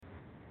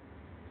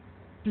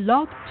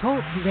Blog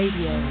Talk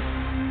Radio.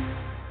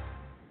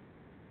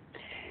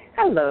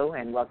 Hello,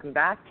 and welcome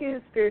back to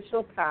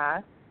Spiritual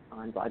Path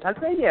on Blog Talk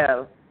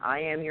Radio. I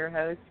am your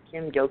host,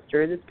 Kim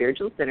Gilster, the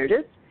Spiritual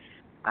Synergist.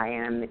 I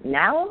am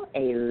now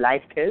a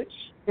life coach.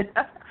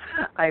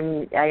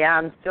 I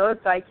am still a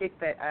psychic,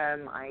 but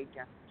I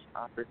don't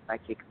offer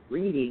psychic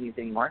readings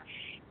anymore.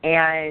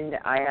 And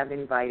I have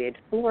invited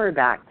Flora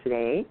back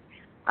today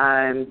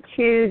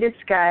to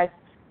discuss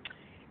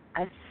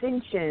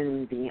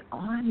Ascension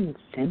beyond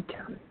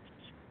symptoms.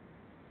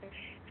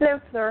 Hello,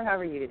 Flora. How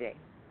are you today?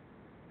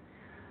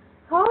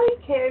 Hi,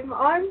 Kim.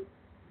 I'm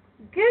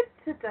good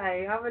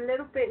today. I'm a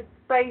little bit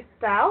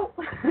spaced out.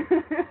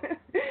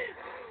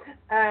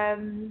 I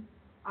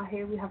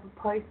hear we have a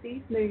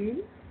Pisces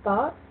moon,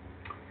 but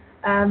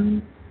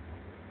I'm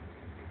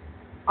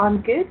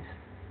good.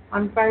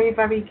 I'm very,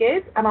 very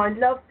good, and I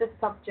love the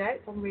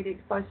subject. I'm really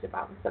excited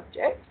about the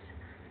subject.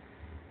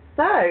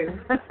 So...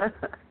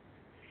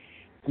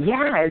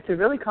 Yeah, it's a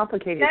really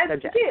complicated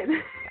subject.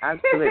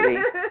 Absolutely.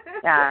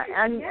 Yeah,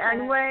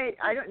 and what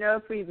I don't know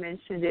if we've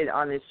mentioned it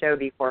on the show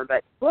before,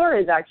 but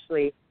Flora is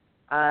actually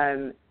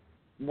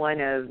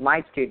one of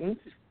my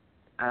students,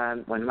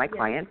 one of my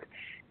clients,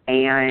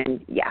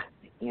 and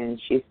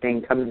she's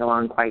been coming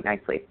along quite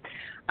nicely.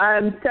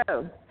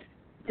 So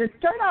to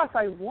start off,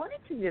 I wanted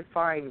to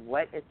define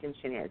what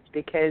Ascension is,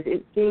 because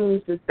it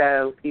seems as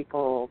though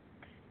people,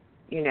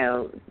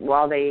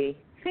 while they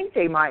think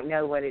they might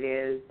know what it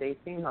is, they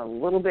seem a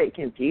little bit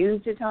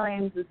confused at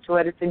times as to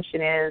what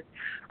Ascension is.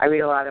 I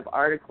read a lot of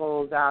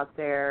articles out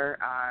there.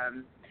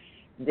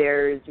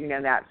 There's,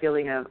 that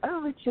feeling of,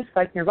 oh, it's just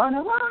like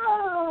Nirvana,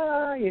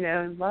 all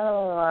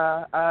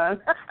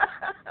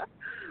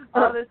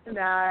this and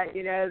that,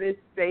 this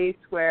space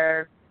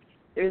where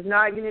there's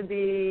not going to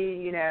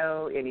be,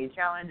 any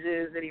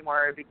challenges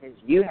anymore because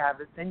you have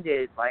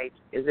ascended, like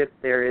as if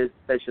there is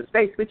such a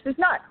space, which is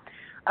not.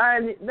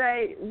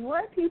 But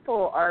what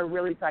people are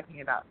really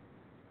talking about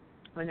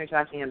when they're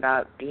talking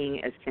about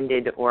being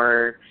ascended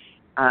or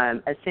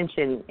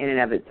ascension in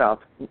and of itself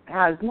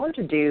has more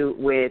to do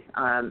with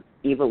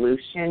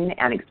evolution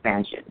and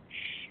expansion.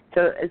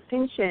 So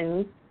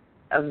ascension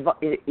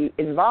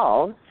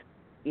involves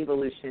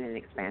evolution and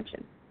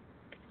expansion.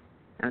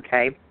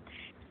 Okay?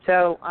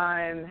 So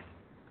I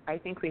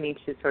think we need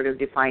to sort of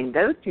define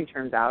those two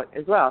terms out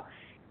as well,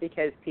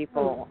 because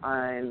people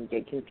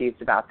get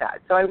confused about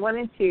that. So I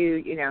wanted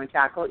to,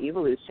 tackle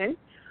evolution.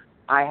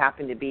 I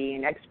happen to be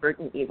an expert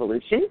in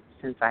evolution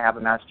since I have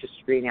a master's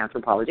degree in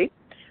anthropology.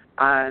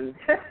 And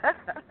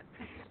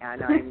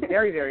I'm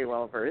very, very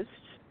well versed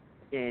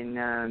in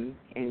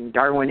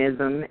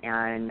Darwinism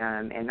and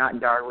not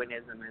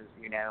Darwinism as,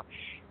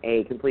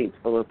 a complete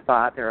school of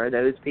thought. There are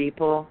those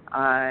people,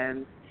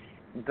 but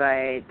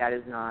that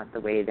is not the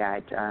way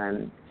that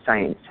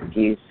science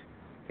views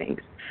things.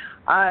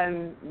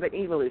 But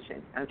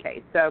evolution.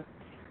 Okay, so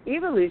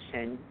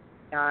evolution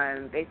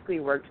basically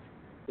works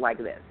like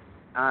this.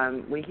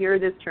 We hear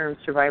this term,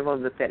 survival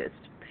of the fittest.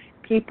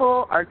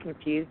 People are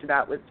confused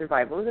about what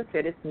survival of the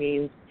fittest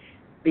means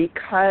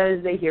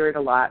because they hear it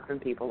a lot from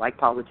people like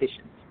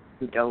politicians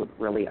who don't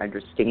really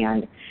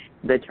understand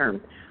the term.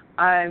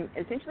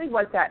 Essentially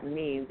what that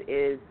means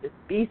is the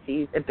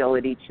species'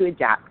 ability to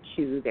adapt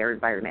to their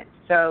environment.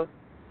 So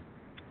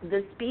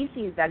the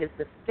species that is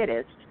the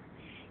fittest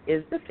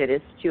is the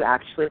fittest to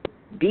actually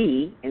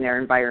be in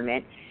their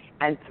environment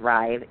and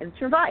thrive and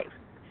survive.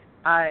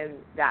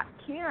 That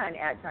can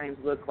at times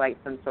look like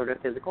some sort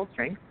of physical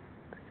strength,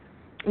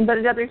 but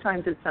at other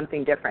times it's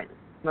something different.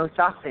 Most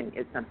often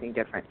it's something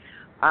different.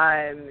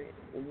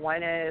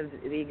 One of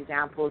the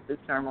examples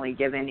that's normally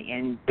given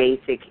in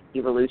basic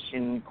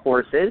evolution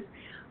courses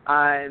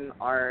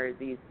are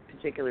these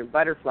particular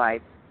butterflies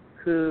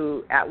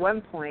who at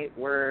one point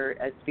were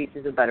a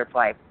species of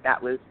butterfly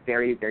that was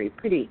very, very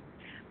pretty.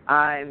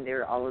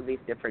 There are all of these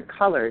different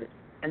colors.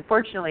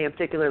 Unfortunately, a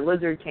particular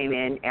lizard came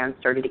in and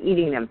started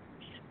eating them.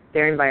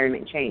 Their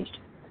environment changed.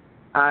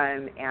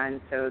 And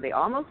so they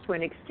almost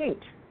went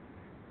extinct,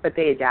 but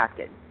they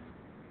adapted.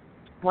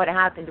 What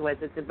happened was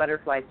that the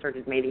butterflies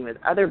started mating with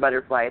other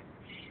butterflies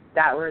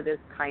that were this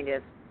kind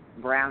of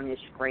brownish,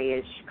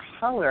 grayish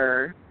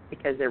color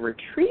because there were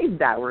trees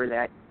that were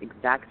that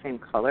exact same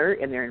color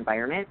in their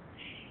environment.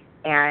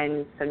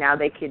 And so now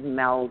they could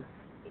meld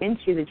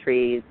into the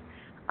trees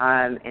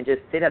and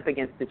just sit up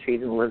against the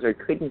trees, and the lizard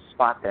couldn't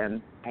spot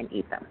them and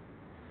eat them.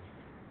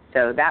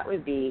 So that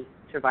would be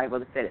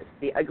survival of the fittest.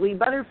 The ugly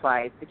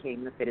butterflies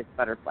became the fittest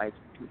butterflies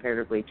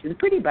comparatively to the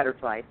pretty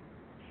butterflies.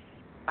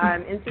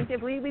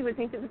 Instinctively, we would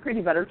think that the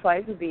pretty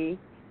butterflies would be,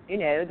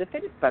 the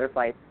fittest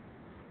butterflies,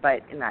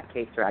 but in that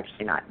case, they're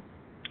actually not.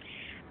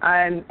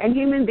 And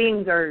human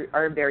beings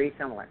are very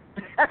similar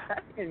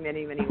in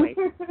many, many ways.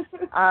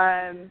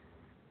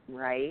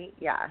 Right?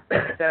 Yeah.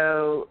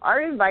 So our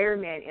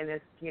environment in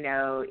this,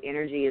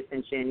 energy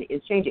ascension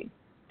is changing.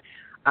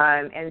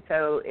 And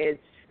so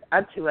it's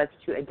up to us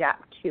to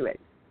adapt to it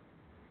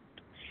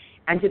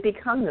and to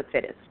become the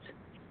fittest,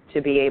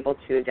 to be able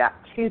to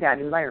adapt to that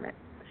environment.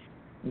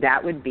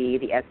 That would be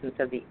the essence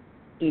of the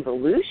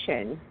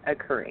evolution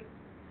occurring.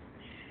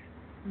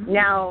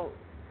 Now,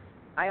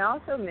 I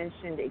also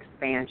mentioned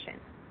expansion.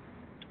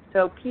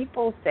 So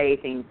people say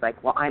things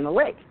like, well, I'm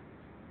awake.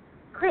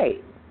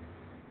 Great.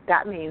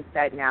 That means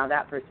that now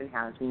that person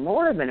has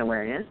more of an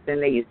awareness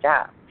than they used to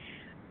have.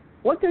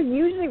 What they're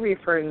usually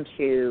referring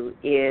to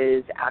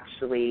is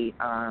actually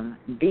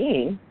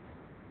being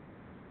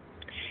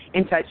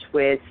in touch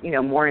with,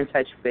 more in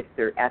touch with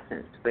their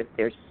essence, with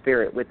their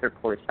spirit, with their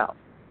core self.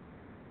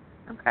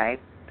 Okay?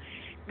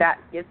 That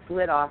gets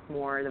lit off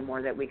more the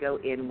more that we go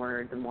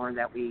inward, the more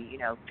that we,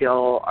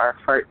 feel our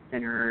heart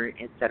center,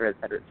 et cetera, et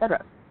cetera, et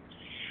cetera.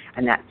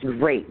 And that's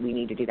great. We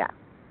need to do that.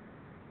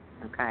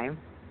 Okay?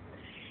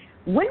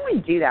 When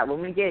we do that,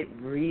 when we get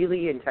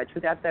really in touch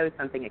with that, though,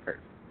 something occurs.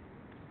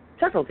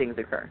 Several things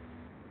occur.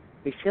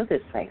 We feel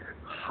this,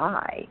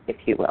 high, if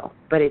you will,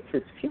 but it's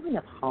this feeling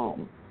of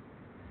home.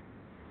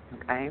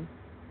 Okay?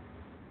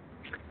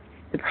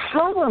 The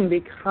problem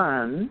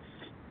becomes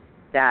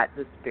that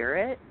the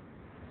spirit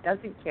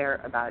doesn't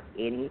care about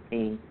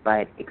anything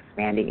but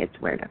expanding its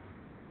awareness.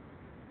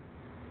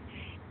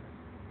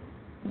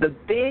 The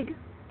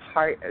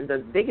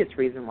biggest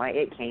reason why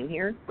it came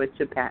here was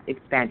to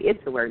expand its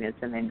awareness,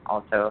 and then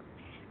also,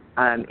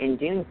 in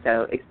doing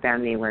so,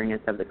 expand the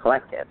awareness of the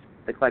collective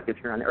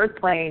here on the earth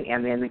plane,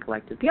 and then the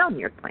collective beyond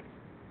the earth plane.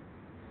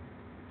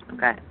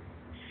 Okay?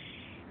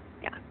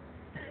 Yeah.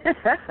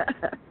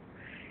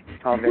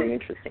 It's all very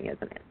interesting,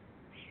 isn't it?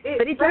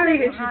 But it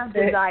doesn't have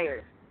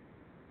desires.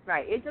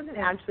 Right. It doesn't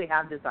actually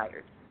have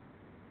desires.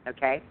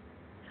 Okay?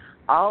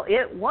 All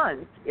it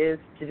wants is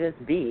to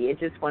just be. It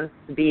just wants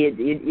to be.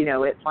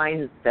 It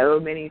finds so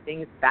many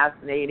things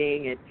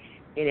fascinating. And,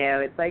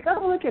 it's like,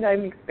 oh, look at,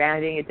 I'm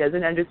expanding. It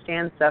doesn't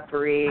understand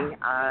suffering,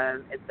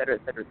 et cetera,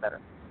 et cetera, et cetera.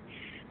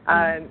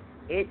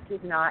 It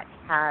does not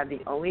have, the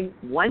only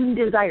one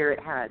desire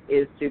it has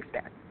is to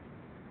expand.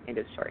 End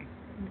of story.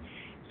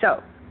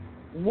 So,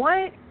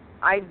 what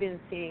I've been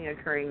seeing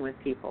occurring with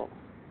people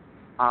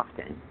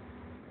often,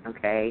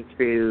 okay,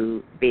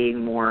 through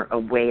being more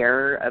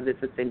aware of this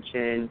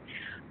ascension,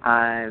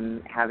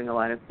 having a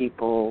lot of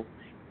people,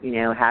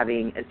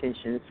 having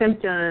ascension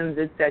symptoms,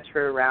 et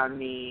cetera, around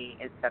me,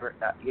 et cetera,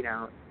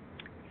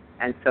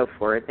 and so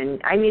forth. And,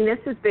 this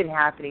has been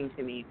happening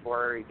to me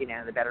for,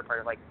 the better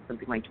part of,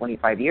 something like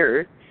 25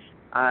 years,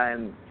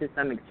 to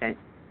some extent.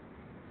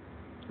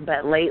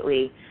 But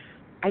lately,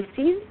 I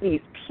see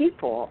these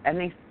people, and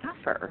they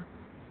suffer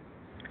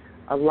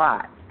a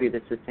lot through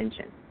this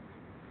ascension.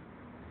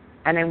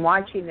 And I'm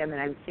watching them, and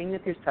I'm seeing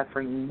that they're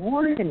suffering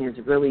more than is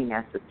really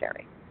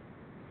necessary.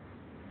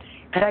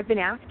 And I've been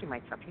asking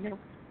myself,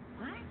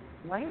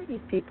 why are these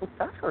people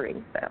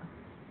suffering so?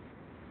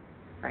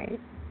 Right?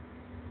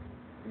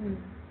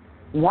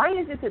 Why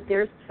is it that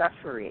they're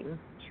suffering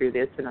through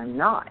this and I'm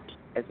not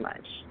as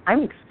much?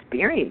 I'm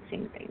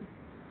experiencing things,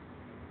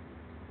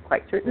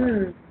 quite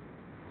certainly.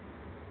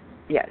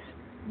 Yes.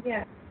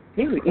 Yeah.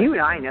 You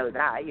and I know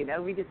that.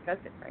 We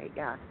discussed it, right?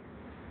 Yeah.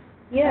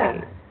 Yeah.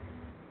 Right.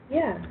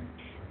 Yeah.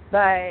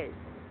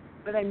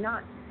 But I'm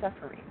not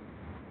suffering.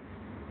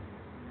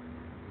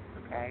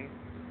 Okay?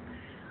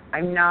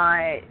 I'm not,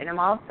 and I'm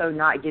also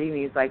not getting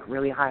these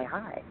really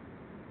high.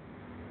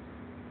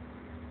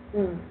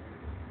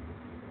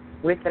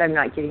 With it, I'm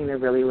not getting the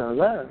really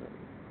low.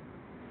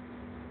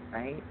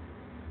 Right?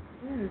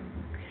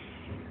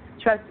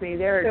 Trust me,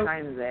 there are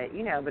times that,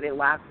 but it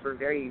lasts for a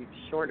very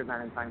short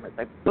amount of time. It's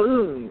like,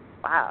 boom,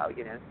 wow,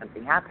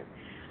 something happened.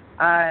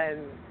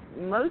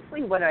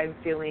 Mostly what I'm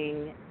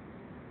feeling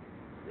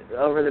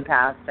over the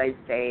past, I'd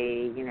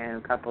say,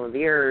 couple of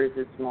years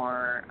is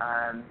more,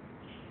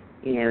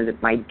 that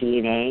my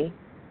DNA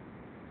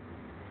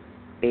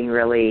being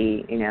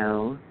really,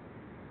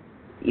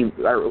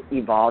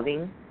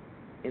 evolving.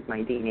 My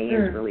DNA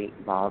is really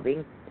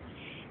evolving,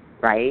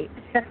 right?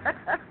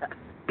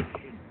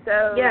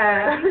 So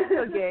yeah. I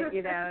still get,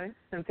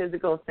 some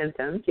physical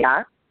symptoms,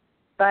 yeah.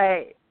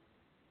 But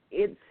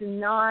it's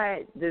not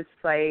this,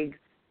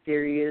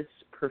 serious,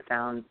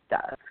 profound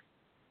stuff,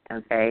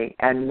 okay?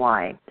 And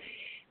why?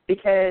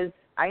 Because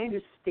I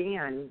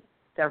understand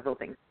several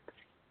things.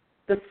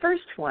 The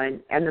first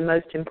one, and the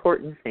most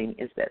important thing,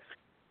 is this,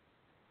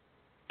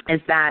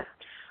 is that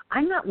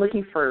I'm not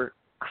looking for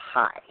a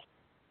high,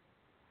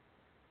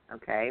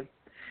 okay?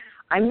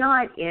 I'm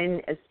not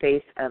in a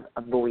space of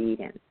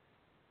avoidance.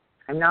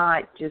 I'm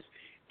not just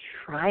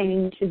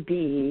trying to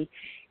be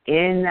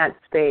in that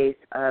space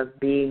of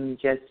being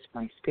just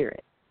my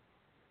spirit.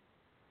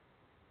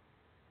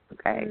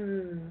 Okay?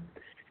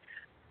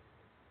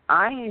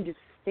 I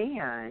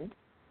understand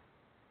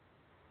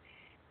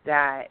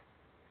that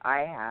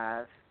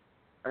I'm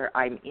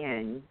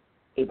in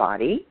a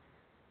body,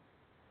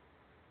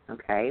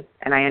 okay?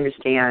 And I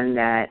understand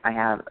that I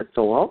have a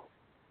soul,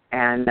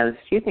 and those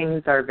two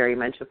things are very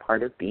much a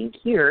part of being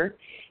here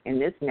in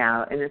this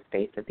now, in the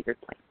space of the earth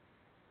plane.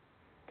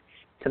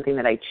 Something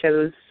that I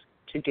chose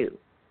to do,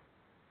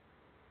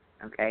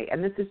 okay?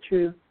 And this is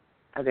true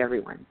of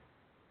everyone.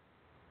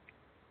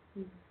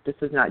 This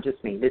is not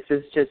just me. This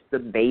is just the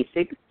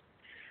basics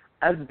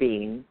of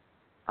being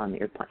on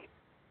the earth plane,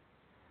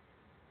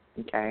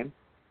 okay?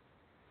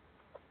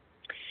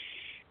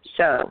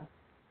 So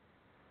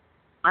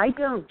I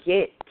don't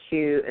get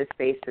to a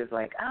space of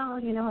like, oh,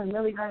 I'm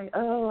really high,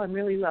 oh, I'm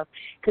really low,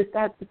 because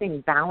that's the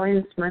thing.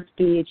 Balance must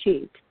be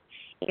achieved.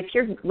 If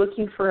you're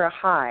looking for a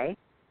high,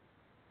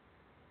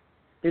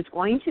 there's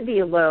going to be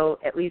a low,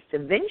 at least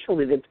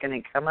eventually, that's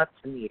going to come up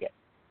to meet it,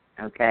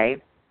 okay?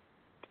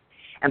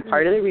 And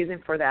part of the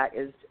reason for that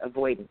is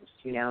avoidance.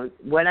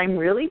 What I'm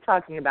really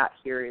talking about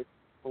here is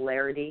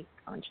polarity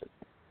consciousness.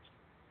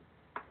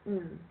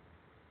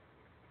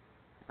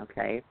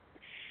 Okay?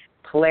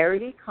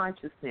 Polarity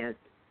consciousness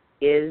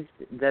is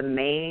the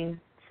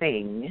main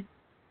thing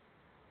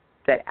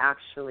that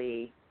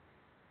actually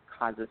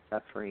causes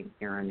suffering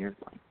here on Earth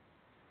line.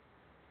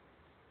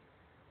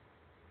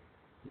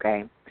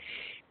 Okay?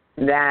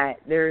 That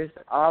there's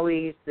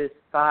always this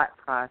thought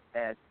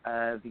process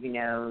of,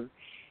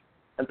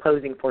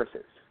 opposing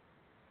forces.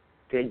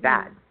 Good,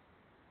 bad.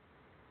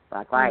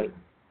 Black, white.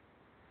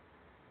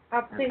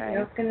 Absolutely. Okay. I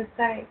was going to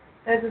say,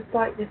 there's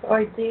this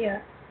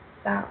idea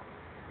that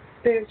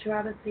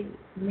spirituality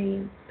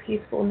means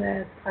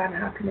peacefulness and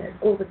happiness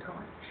all the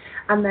time.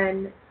 And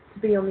then to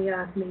be on the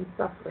earth means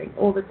suffering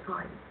all the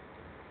time.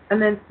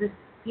 And then this,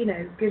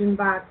 good and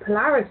bad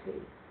polarity.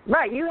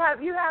 Right. You have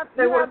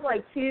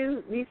like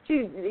these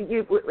two,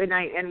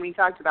 and we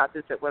talked about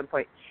this at one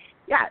point.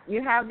 Yeah,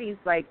 you have these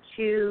like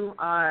two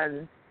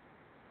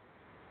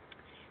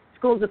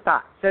schools of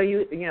thought. So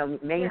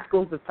main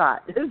schools of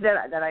thought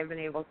that I've been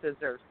able to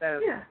observe. So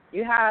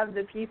you have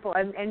the people,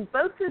 and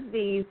both of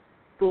these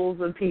schools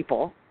of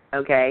people,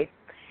 okay,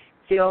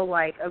 feel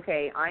like,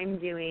 okay, I'm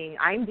doing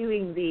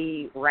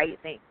the right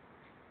thing.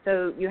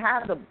 So you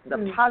have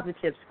the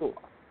positive school,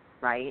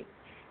 right?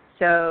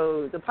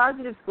 So the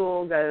positive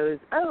school goes,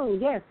 oh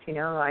yes,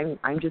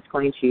 I'm just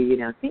going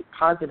to think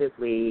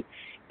positively.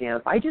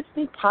 If I just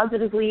think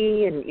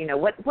positively, and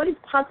what is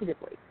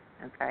positively,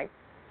 okay?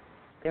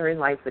 Therein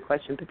lies the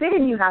question. But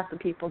then you have the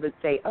people that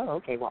say, oh,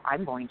 okay, well,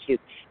 I'm going to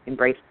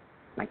embrace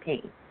my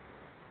pain.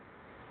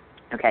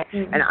 Okay,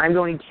 and I'm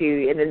going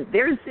to, and then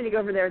they're sitting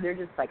over there, they're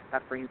just like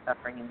suffering,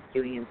 and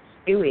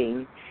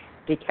stewing,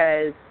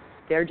 because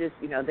they're just,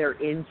 they're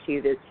into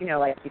this,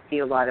 like you see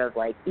a lot of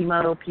like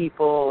emo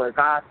people or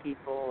goth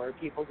people or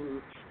people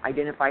who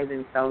identify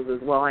themselves as,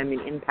 well, I'm an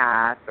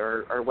empath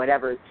or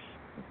whatever.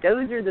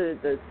 Those are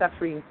the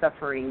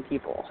suffering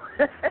people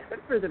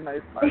for the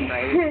most part,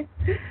 right?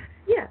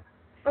 Yeah,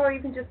 or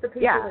even just the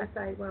people that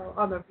say, well,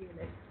 I'm a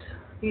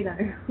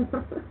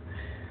realist,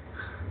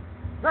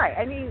 Right.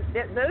 I mean,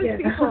 those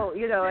people,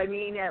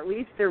 at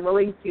least they're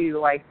willing to,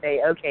 like,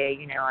 say, okay,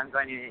 I'm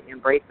going to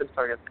embrace some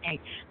sort of pain.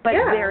 But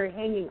they're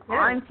hanging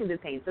on to the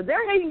pain. So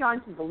they're hanging on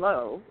to the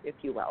low, if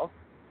you will.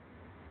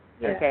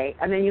 Yeah. Okay.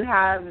 And then you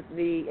have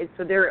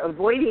so they're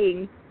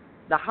avoiding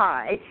the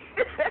high,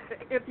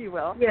 if you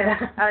will. Yeah.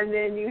 And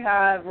then you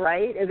have,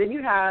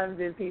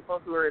 the people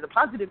who are the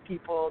positive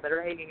people that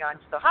are hanging on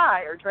to the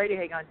high or trying to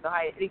hang on to the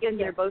high. And again,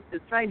 they're both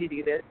just trying to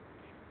do this.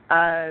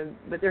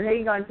 But they're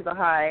hanging on to the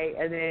high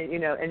and then,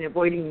 and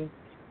avoiding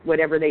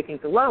whatever they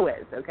think the low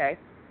is, okay?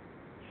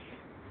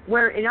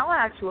 Where in all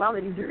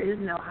actuality, there is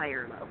no high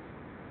or low.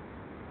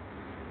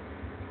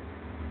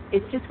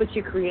 It's just what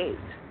you create.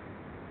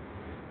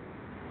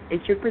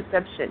 It's your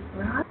perception.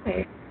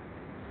 Right.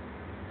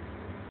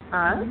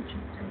 Huh?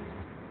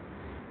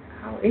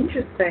 How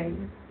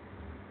interesting.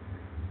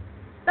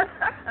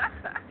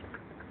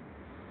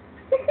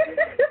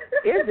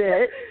 Is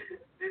it?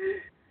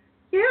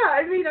 Yeah,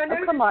 I mean, I know.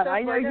 Oh, come on,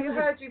 I know I never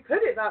heard you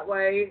put it that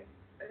way.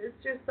 It's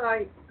just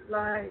like,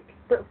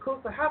 but of course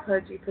I have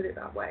heard you put it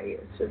that way.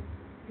 It's just,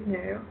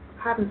 I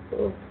haven't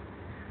sort of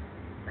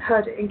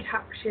heard it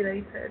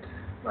encapsulated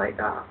like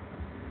that.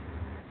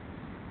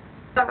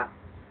 That's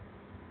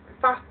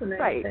fascinating.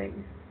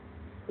 Right.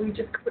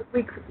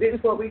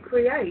 It's what we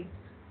create.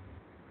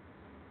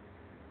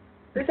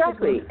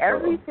 Exactly.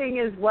 Everything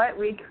is what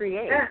we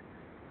create. Yeah.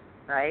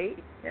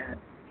 Right? Yeah.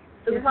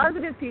 So the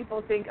positive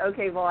people think,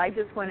 okay, well, I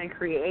just want to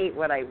create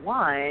what I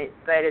want,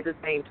 but at the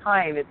same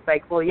time, it's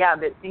like, well, yeah,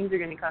 but things are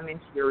going to come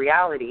into your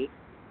reality,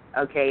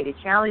 okay, to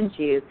challenge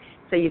you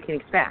so you can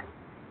expand.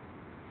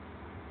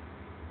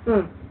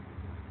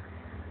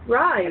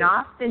 Right. And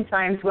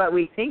oftentimes what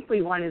we think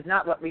we want is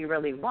not what we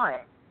really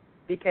want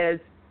because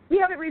we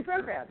haven't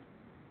reprogrammed.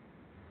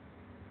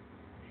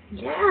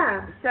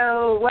 Yeah.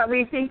 So what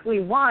we think we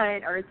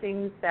want are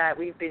things that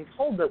we've been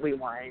told that we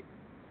want,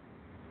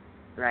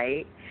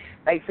 right?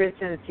 Like, for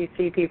instance, you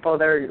see people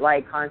that are,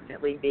 like,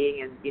 constantly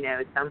being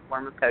in, some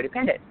form of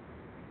codependent.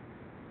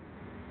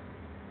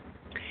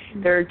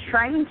 They're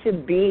trying to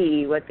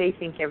be what they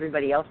think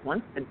everybody else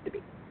wants them to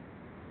be.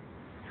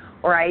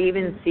 Or I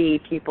even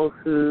see people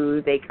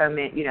who they come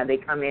in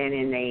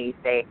and they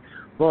say,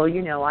 well,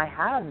 I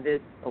have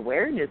this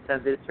awareness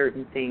of this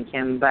certain thing,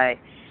 Kim, but,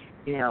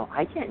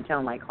 I can't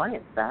tell my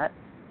clients that.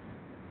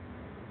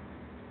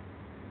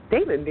 They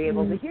wouldn't be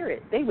able to hear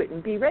it. They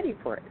wouldn't be ready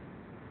for it.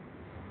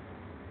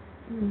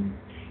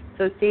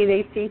 So see,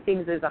 they see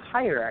things as a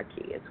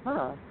hierarchy as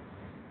well.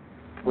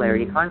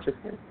 Polarity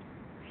consciousness.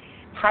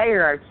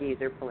 Hierarchies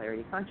are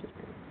polarity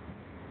consciousness.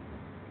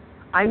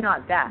 I'm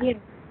not that. Yeah.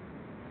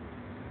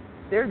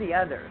 They're the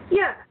other.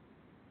 Yeah.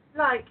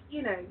 Like,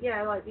 you know,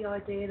 yeah, like the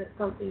idea that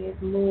something is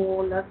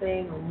more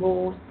loving or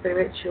more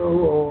spiritual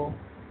or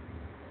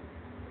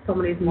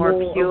someone is More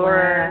pure.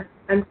 aware,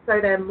 and so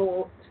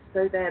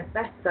they're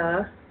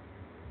better,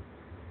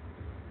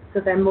 so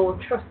they're more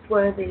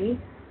trustworthy.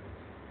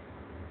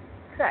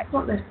 Correct. That's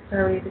not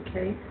necessarily the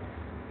case.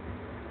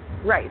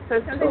 Right.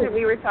 So something that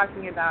we were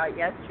talking about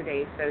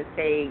yesterday, so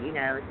say, you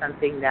know,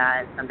 something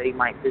that somebody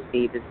might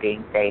perceive as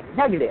being, say,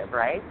 negative,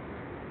 right?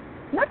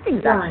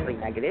 Nothing's actually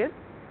negative.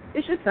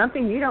 It's just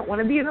something you don't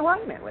want to be in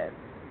alignment with.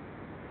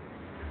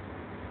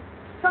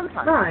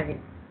 Sometimes. Right.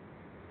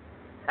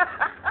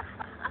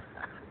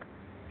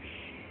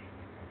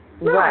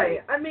 Right.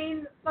 I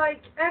mean,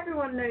 like,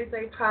 everyone knows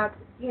they've had,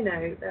 you know,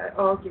 an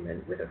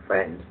argument with a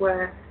friend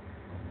where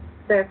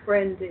their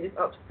friend is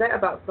upset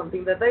about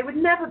something that they would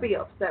never be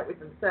upset with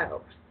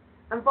themselves,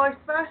 and vice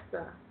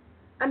versa.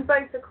 And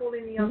both are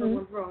calling the other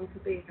one wrong for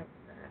being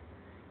upset.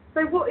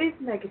 So what is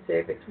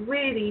negative? It's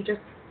really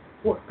just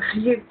what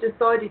you've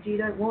decided you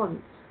don't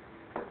want.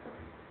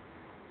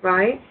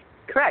 Right?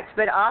 Correct.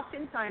 But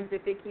oftentimes,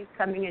 if it keeps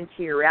coming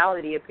into your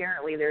reality,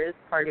 apparently there is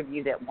part of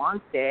you that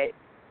wants it.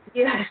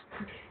 Yes.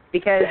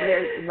 Because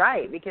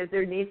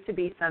there needs to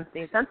be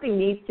something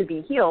needs to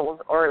be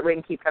healed, or it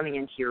wouldn't keep coming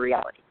into your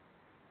reality.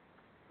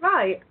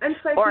 Right. And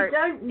so if you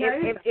don't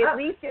know... At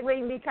least it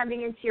wouldn't be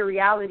coming into your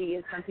reality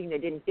as something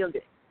that didn't feel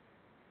good.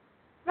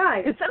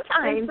 Right. Because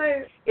sometimes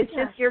it's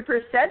just your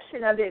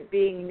perception of it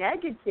being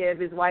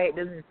negative is why it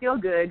doesn't feel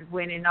good,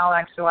 when in all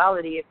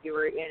actuality, if you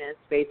were in a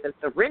space of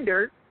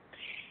surrender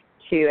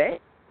to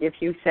it, if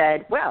you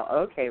said, well,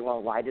 okay,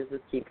 well, why does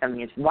this keep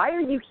coming in? Why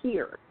are you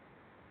here?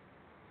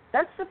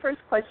 That's the first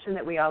question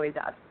that we always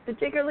ask,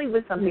 particularly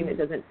with something that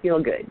doesn't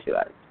feel good to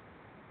us.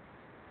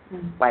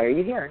 Why are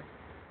you here?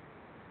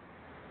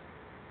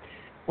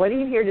 What are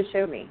you here to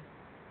show me?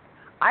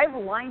 I've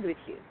aligned with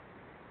you.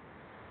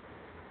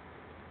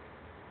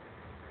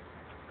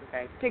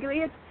 Okay.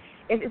 Particularly if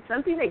it's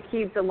something that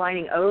keeps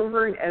aligning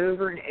over and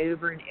over and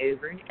over and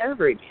over and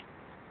over again.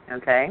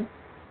 Okay?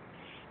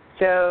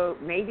 So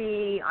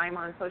maybe I'm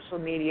on social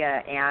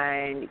media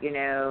and, you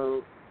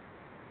know,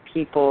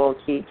 people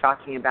keep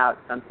talking about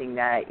something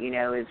that, you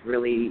know, is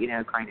really, you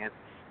know, kind of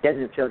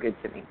doesn't feel good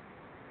to me.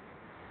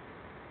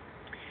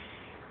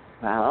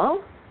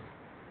 Well,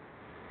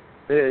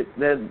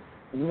 the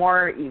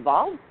more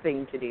evolved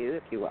thing to do,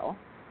 if you will,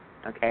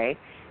 okay,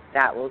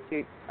 that will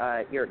suit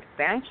your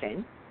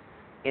expansion,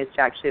 is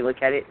to actually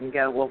look at it and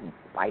go, well,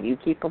 why do you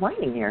keep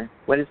aligning here?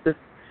 What is this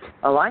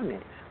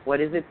alignment? What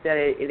is it that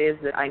it is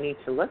that I need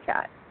to look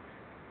at?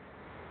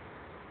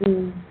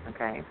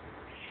 Okay.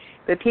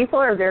 But people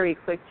are very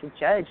quick to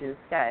judge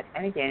instead,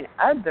 and again,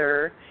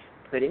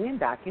 putting them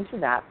back into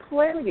that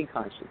polarity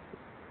consciousness.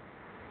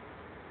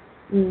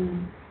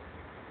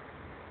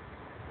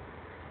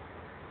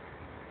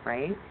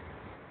 Right?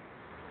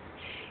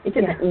 It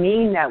doesn't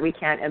mean that we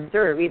can't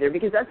observe either,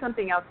 because that's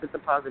something else that the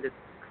positive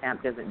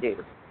camp doesn't do.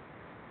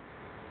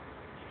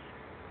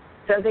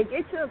 So they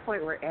get to a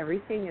point where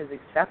everything is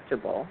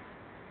acceptable,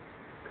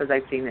 because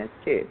I've seen this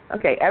too.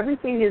 Okay,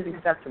 everything is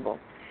acceptable.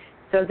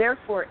 So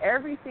therefore,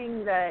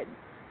 everything that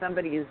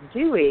somebody is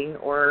doing,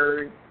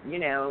 or, you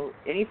know,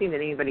 anything that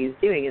anybody is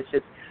doing is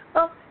just,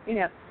 well, you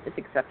know, it's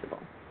acceptable.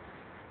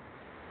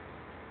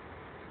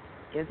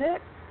 Is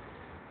it?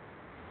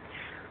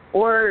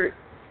 Or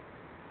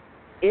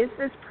is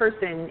this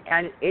person,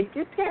 and it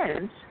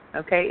depends,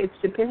 okay, it's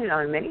dependent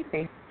on many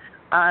things,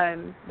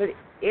 but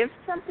if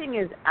something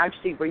is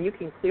actually where you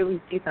can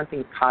clearly see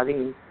something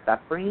causing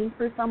suffering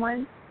for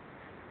someone,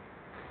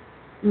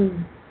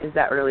 is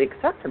that really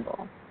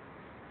acceptable?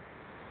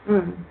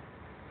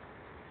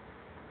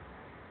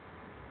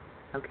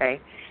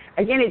 Okay.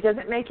 Again, it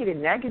doesn't make it a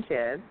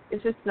negative.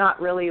 It's just not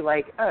really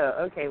like, oh,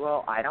 okay,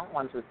 well, I don't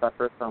want to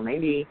suffer, so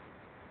maybe,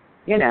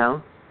 you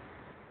know,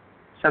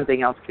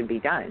 something else can be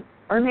done.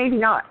 Or maybe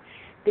not.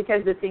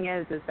 Because the thing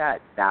is that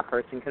that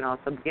person can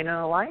also begin an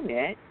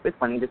alignment with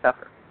wanting to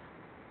suffer.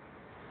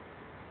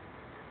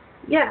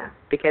 Yeah.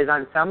 Because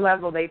on some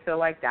level they feel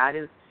like that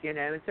is, you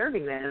know,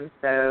 serving them.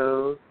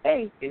 So,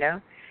 hey, you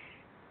know,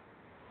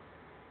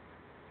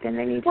 then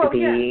they need to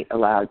be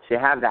allowed to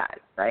have that,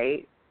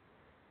 right?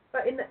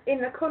 But in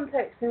the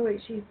context in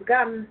which you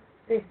began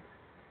this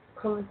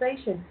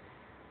conversation,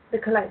 the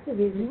collective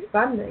is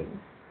expanding.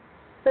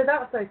 So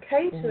that's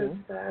okay to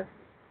observe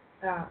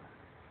that.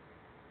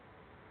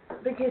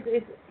 Because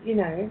it's, you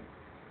know,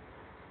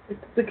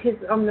 because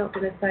I'm not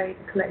going to say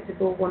the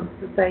collective all wants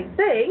the same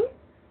thing,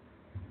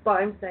 but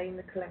I'm saying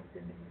the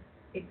collective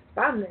is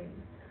expanding.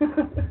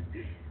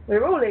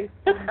 We're all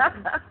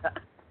expanding.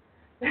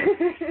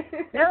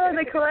 No,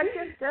 the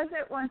collective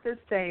doesn't want the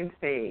same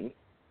thing.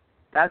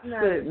 That's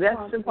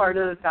the part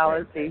of the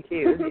fallacy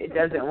too. It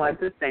doesn't want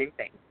the same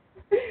thing.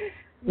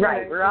 No,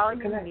 right, we're all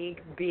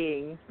unique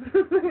beings.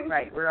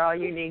 Right, we're all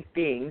unique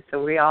beings.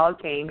 So we all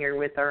came here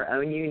with our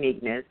own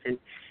uniqueness and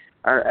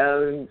our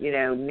own, you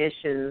know,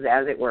 missions,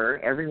 as it were.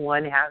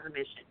 Everyone has a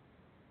mission.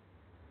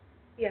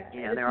 Yeah.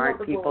 You know, there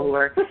aren't people who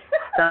are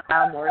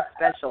somehow more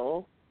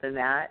special than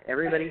that.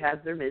 Everybody has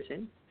their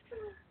mission.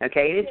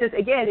 Okay, and it's just,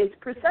 again, it's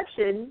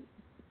perception.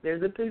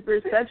 There's a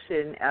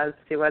perception as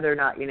to whether or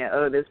not,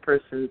 this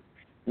person's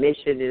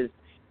mission is,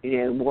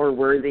 more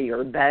worthy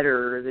or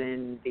better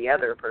than the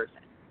other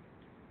person.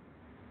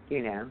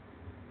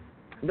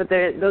 But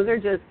those are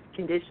just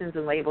conditions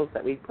and labels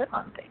that we put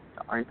on things,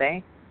 aren't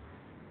they?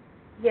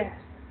 Yes.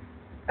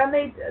 And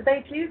they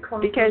do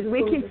come because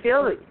we can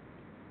feel it.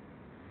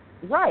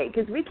 Right,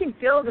 because we can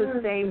feel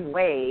the same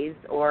ways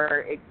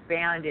or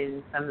expand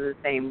in some of the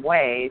same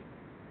ways.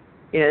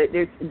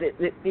 There's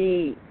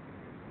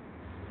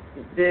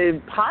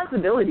the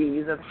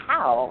possibilities of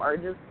how are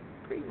just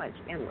pretty much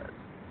endless.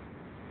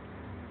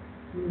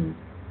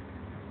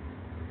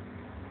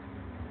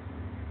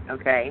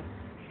 Okay,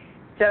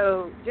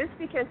 so just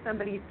because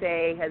somebody,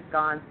 say, has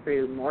gone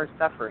through more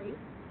suffering,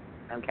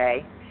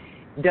 okay,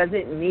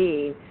 doesn't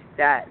mean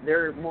that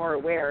they're more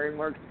aware and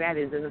more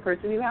expanded than the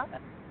person who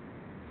hasn't,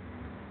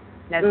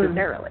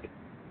 necessarily.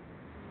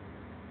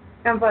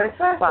 And vice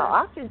versa. Well,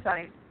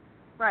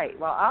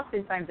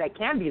 oftentimes that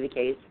can be the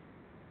case.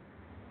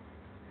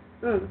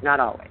 Not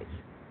always.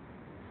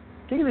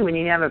 Particularly when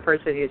you have a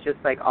person who's just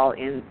like all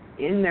in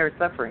their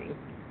suffering,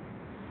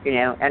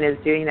 and is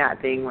doing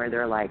that thing where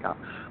they're like, oh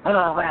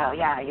well,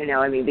 yeah,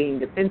 being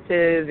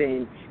defensive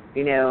and,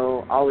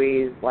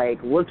 always like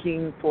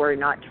looking for,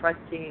 not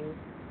trusting,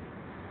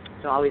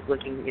 so always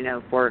looking,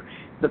 for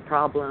the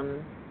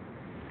problem,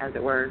 as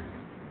it were,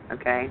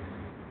 okay?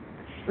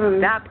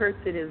 That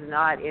person is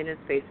not in a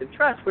space of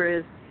trust,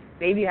 whereas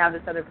maybe you have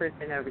this other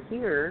person over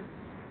here,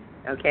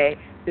 okay,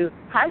 who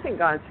hasn't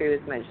gone through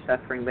as much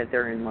suffering, but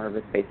they're in more of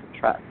a space of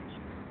trust,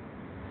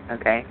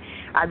 okay?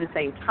 At the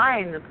same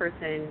time, the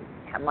person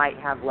might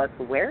have less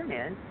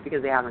awareness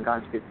because they haven't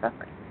gone through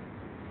suffering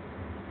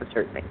of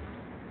certain things,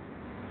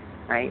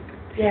 right?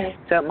 Yes.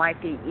 So it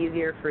might be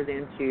easier for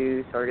them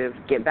to sort of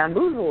get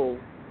bamboozled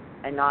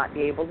and not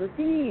be able to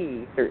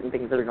see certain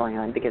things that are going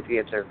on because we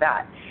observe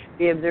that.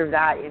 We observe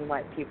that in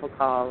what people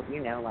call,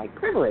 like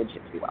privilege,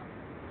 if you will,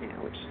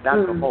 which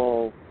that's a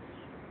whole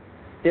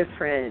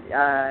different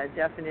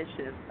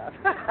definition of stuff,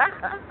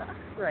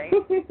 right?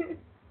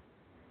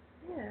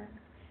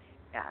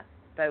 Yeah,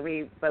 but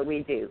we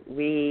do.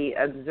 We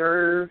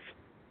observe,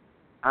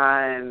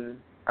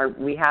 or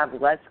we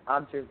have less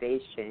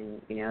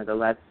observation, the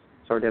less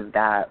sort of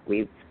that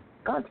we've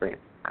gone through,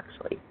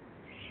 actually,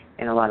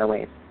 in a lot of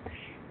ways.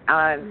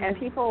 And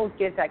people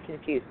get that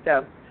confused.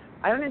 So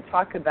I want to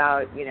talk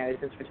about,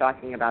 since we're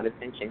talking about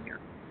ascension here,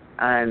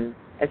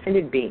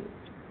 ascended beings,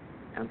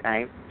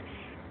 okay?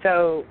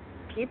 So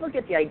people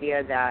get the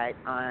idea that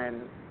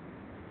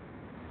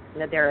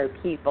that there are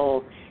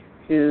people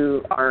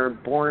who are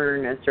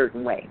born a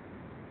certain way,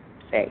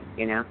 say,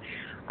 there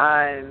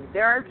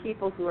are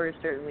people who are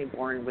certainly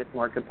born with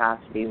more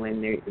capacity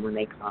when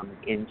they come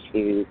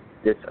into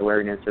this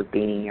awareness of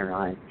being here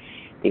on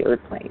the earth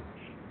plane.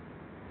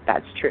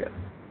 That's true.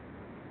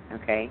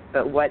 Okay,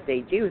 but what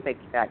they do with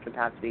that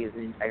capacity is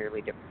an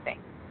entirely different thing.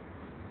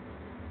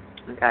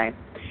 Okay,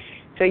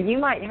 so you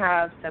might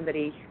have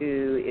somebody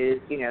who is,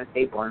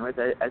 say, born with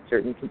a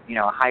certain,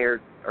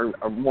 higher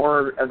or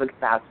more of a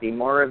capacity,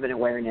 more of an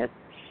awareness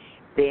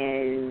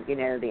than,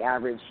 the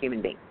average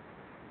human being.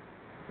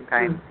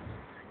 Okay,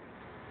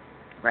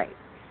 right,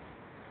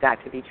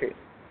 that could be true.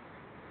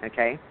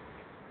 Okay,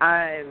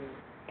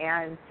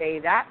 and say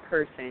that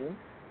person,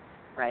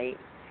 right,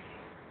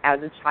 as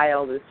a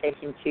child is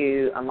taken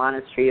to a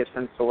monastery of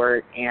some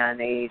sort, and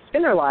they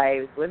spend their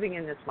lives living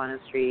in this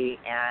monastery,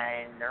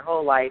 and their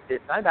whole life is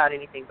not about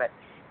anything but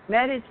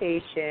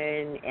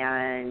meditation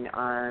and,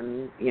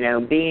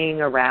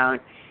 being around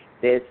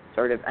this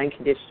sort of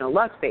unconditional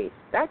love space.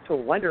 That's a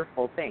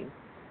wonderful thing.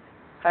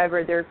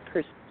 However, their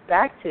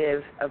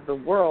perspective of the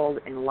world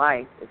and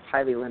life is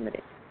highly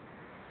limited.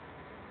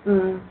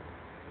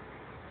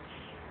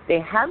 They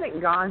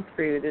haven't gone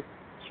through the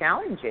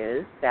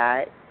challenges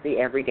that the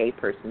everyday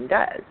person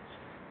does.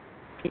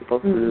 People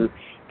who,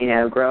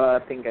 grow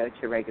up and go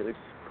to regular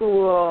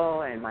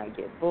school and might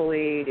get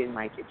bullied and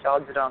might get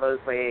judged in all those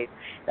ways,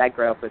 that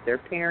grow up with their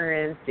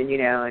parents and,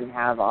 and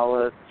have all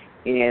of,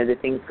 the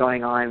things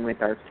going on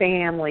with our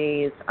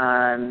families,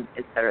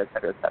 et cetera, et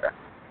cetera, et cetera.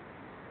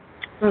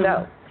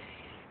 So,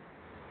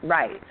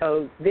 right.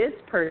 So this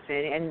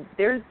person, and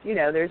there's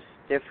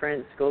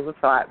different schools of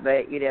thought,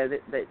 but,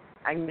 but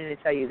I'm going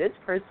to tell you, this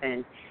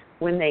person,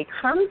 when they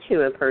come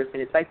to a person,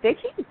 it's like they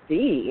can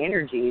see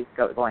energies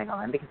going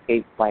on because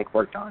they've,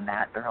 worked on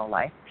that their whole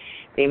life.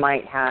 They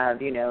might have,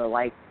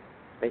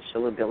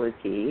 special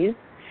abilities,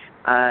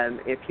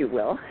 if you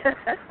will.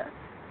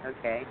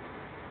 Okay.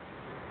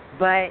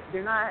 But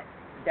they're not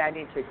that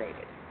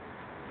integrated.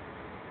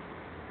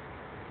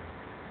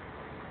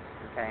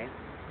 Okay.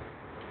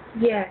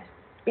 Yes,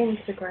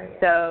 integrated.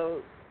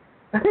 So,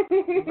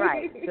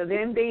 right. So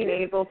then being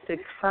able to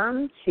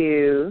come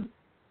to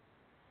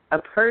a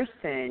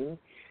person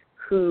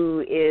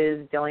who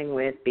is dealing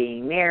with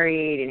being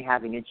married and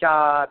having a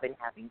job and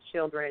having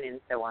children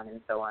and so on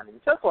and so on and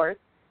so forth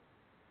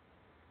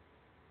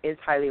is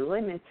highly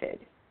limited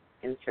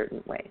in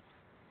certain ways.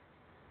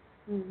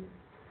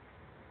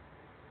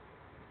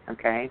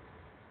 okay?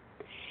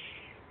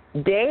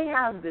 They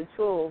have the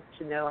tools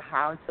to know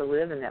how to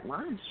live in that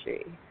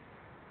monastery,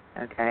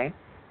 okay?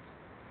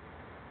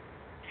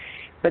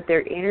 But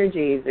their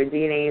energies, their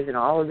DNAs, and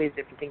all of these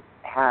different things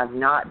have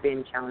not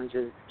been challenged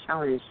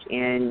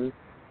in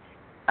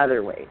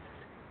other ways.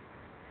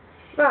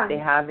 Right. They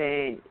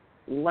haven't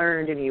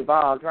learned and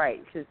evolved,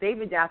 right, because they've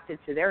adapted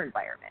to their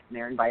environment, and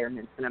their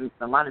environment's in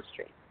the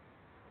monastery.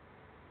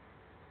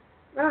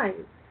 Right.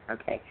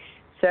 Okay.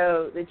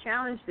 So the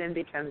challenge then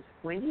becomes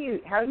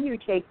how do you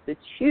take the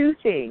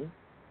choosing,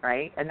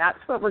 right? And that's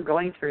what we're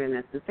going through in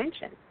this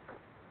ascension.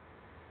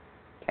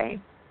 Okay.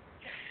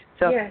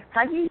 So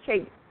how do you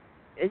take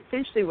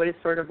essentially what is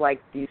sort of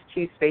like these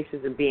two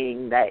spaces of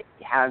being that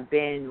have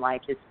been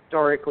like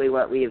historically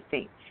what we have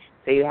seen?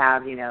 So you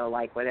have,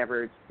 like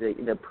whatever it's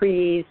the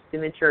priest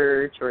in the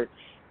church, or,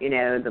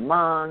 the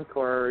monk,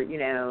 or,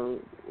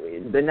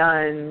 the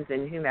nuns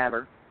and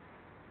whomever.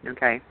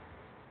 Okay.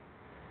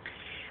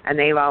 And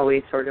they've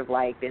always sort of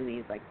like been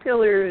these like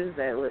pillars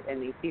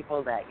and these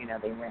people that,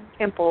 they run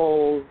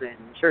temples and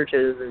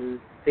churches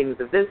and things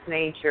of this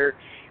nature.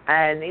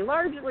 And they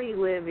largely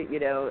live,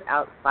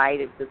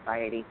 outside of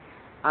society.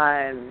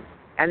 And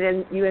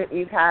then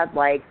you've had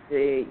like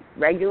the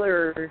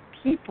regular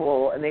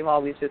people, and they've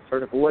always just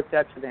sort of looked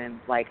up to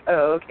them like,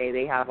 oh, okay,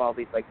 they have all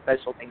these like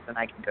special things and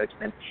I can go to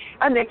them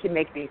and they can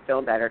make me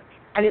feel better.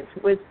 And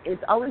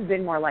it's always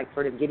been more like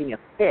sort of getting a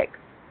fix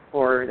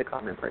for the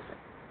common person.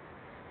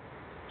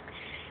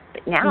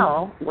 But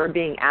now we're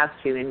being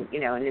asked to, and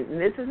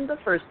this isn't the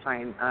first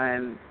time.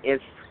 If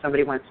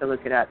somebody wants to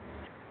look it up,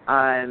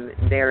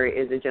 there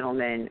is a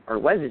gentleman, or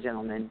was a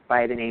gentleman,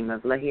 by the name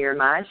of Lahir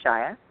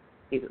Mahashaya.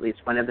 He's at least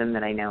one of them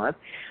that I know of.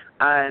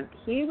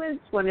 He was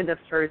one of the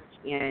first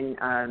in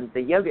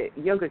the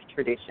yoga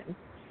tradition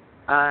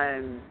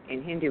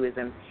in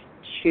Hinduism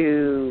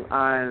to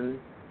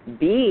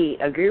be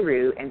a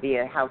guru and be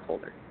a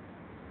householder,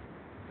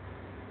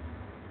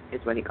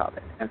 is what he called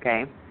it,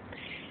 okay?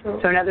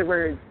 So in other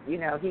words, he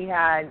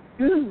had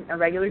a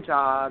regular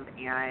job,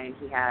 and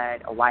he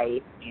had a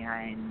wife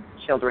and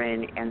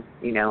children, and,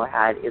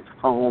 had his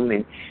home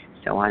and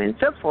so on and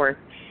so forth,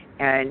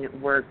 and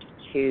worked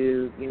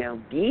to,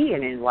 be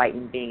an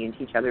enlightened being and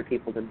teach other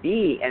people to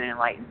be an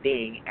enlightened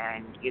being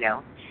and,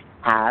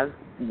 have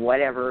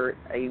whatever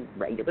a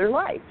regular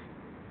life,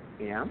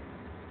 And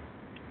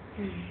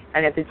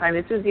at the time,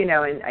 this was,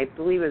 and I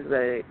believe it was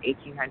the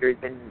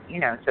 1800s, and,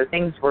 so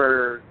things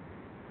were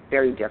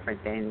very different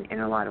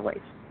in a lot of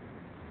ways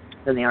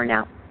than they are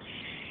now.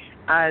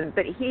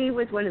 But he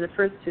was one of the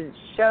first to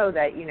show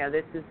that,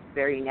 this is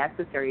very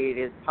necessary. It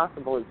is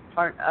possible. It's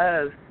part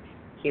of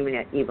human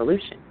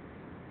evolution.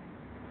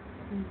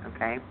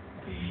 Okay?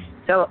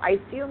 So I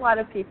see a lot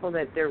of people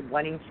that they're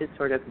wanting to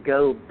sort of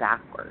go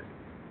backward.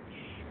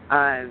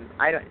 I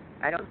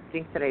don't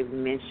think that I've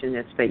mentioned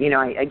this, but,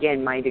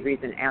 again, my degree's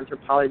in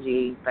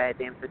anthropology, but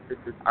the emphasis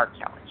is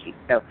archaeology.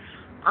 So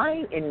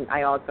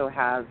I also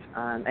have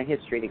a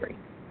history degree,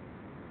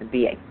 a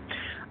BA.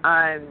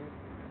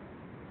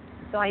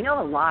 So I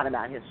know a lot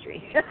about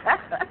history,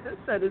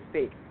 so to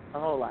speak, a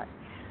whole lot,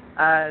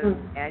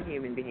 and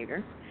human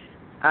behavior.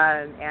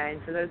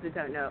 And for those that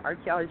don't know,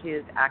 archaeology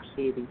is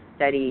actually the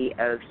study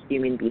of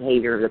human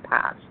behavior of the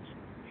past.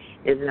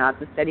 It is not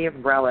the study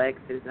of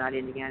relics. It is not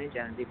Indiana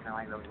Jones, even though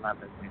I really love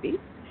those movies.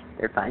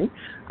 They're fun.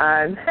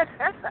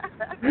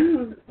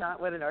 It's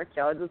not what an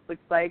archaeologist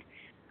looks like.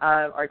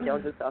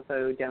 Archaeologists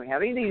also don't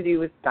have anything to do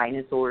with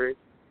dinosaurs,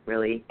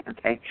 really.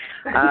 Okay,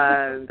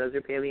 those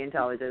are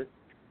paleontologists.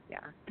 Yeah.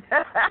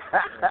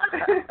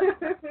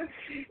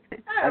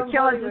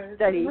 Archaeologists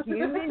study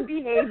human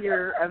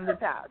behavior of the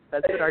past.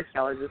 That's what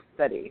archaeologists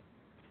study.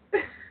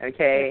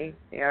 Okay,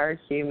 they are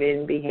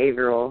human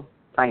behavioral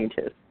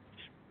scientists.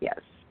 Yes,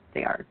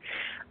 they are.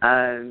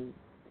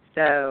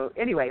 So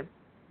anyway,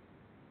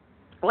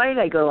 why did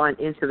I go on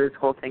into this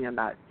whole thing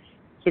about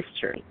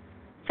history?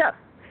 So.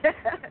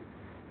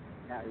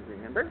 I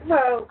remember.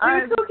 Well,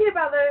 we were talking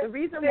about the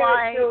reason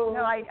why. No,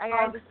 I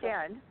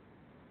understand.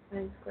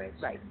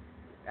 Right.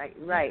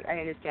 Right. I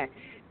understand.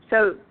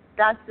 So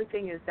that's the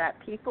thing, is that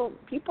people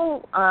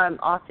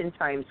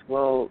oftentimes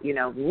will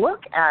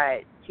look at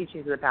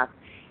teachings of the past.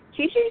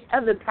 Teachings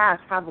of the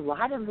past have a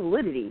lot of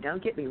validity.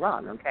 Don't get me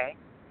wrong, okay?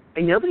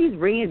 And nobody's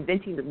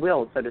reinventing the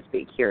wheel, so to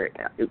speak, here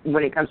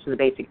when it comes to the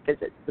basic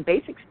physics. The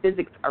basic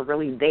physics are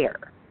really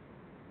there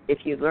if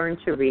you learn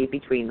to read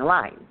between the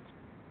lines.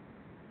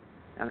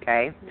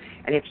 Okay?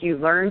 And if you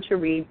learn to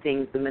read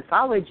things, the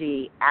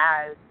mythology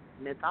as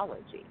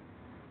mythology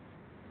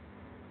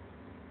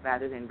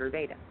rather than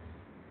verbatim.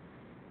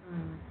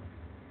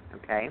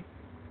 Okay?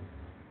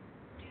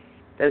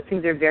 Those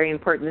things are very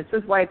important.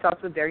 This is why it's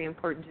also very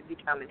important to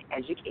become an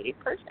educated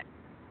person.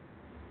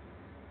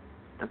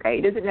 Okay?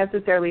 It doesn't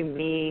necessarily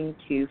mean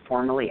to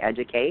formally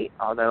educate,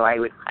 although I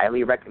would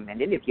highly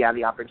recommend it if you have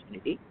the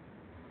opportunity.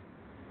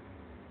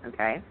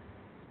 Okay?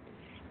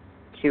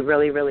 To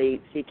really,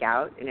 really seek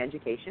out an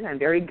education. I'm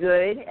very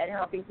good at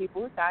helping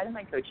people with that in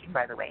my coaching,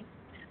 by the way.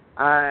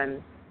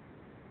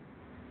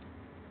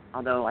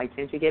 Although I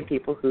tend to get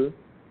people who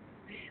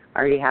I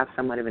already have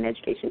somewhat of an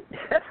education.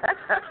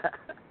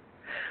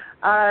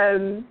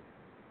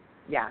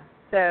 Yeah,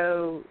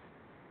 so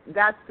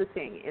that's the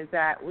thing, is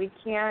that we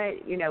can't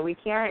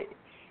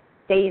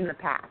stay in the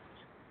past.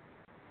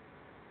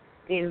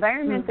 The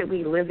environment that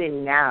we live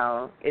in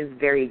now is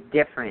very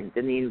different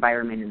than the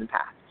environment in the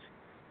past.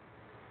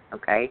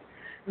 Okay?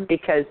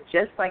 Because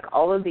just like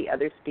all of the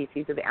other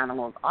species of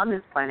animals on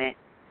this planet,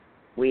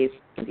 we've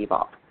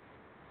evolved.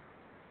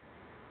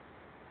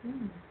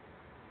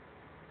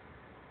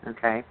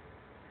 Okay?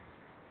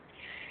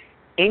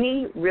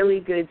 Any really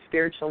good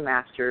spiritual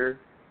master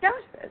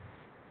does this.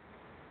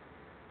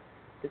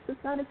 This is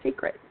not a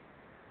secret.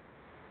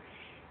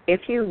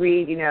 If you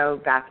read,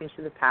 back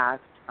into the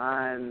past,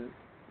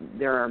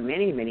 there are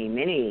many, many,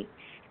 many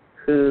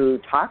who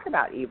talk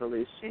about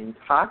evolution,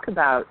 talk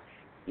about,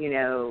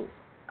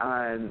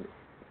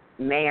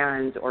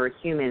 man's or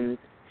humans'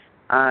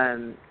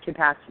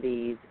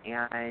 capacities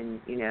and,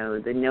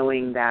 the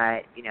knowing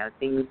that,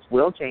 things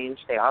will change.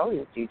 They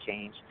always do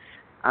change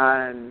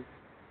on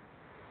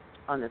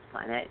this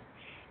planet.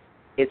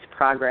 It's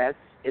progress.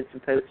 It's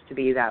supposed to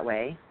be that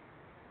way.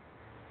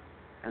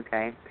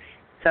 Okay?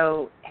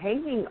 So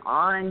hanging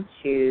on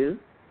to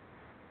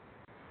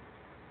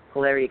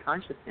polarity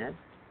consciousness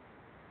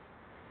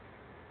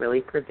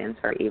really prevents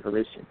our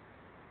evolution.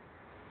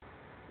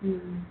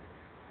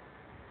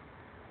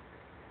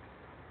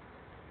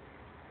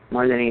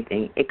 More than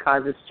anything, it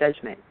causes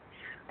judgment.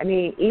 I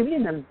mean, even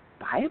in the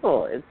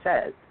Bible it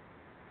says,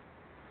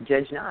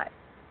 judge not,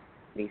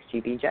 lest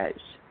you be judged.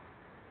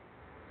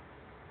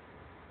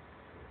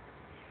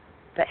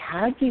 But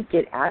how do you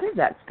get out of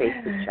that space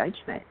of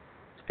judgment?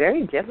 It's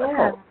very difficult.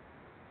 Yeah,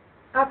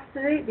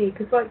 absolutely,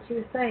 because like you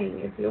were saying,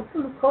 if you're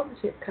from the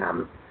positive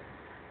camp,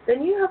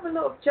 then you have a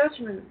lot of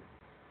judgment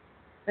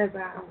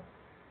about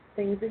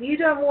things that you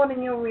don't want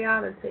in your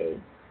reality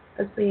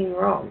as being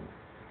wrong.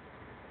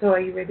 So are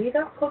you really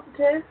that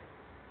positive?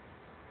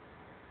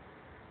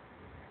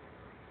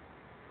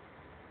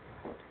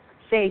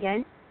 Say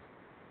again?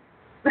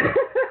 I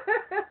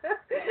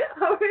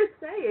was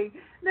saying,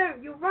 no,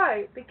 you're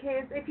right,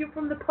 because if you're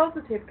from the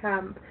positive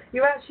camp,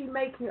 you're actually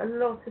making a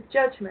lot of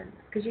judgments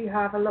because you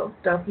have a lot of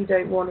stuff you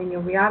don't want in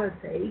your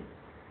reality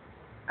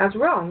as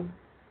wrong.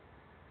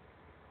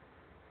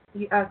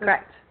 As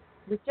correct.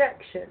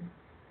 Rejection.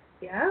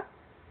 Yeah?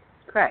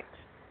 Correct.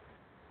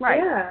 Right.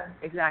 Yeah.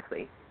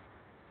 Exactly.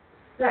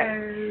 So,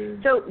 right.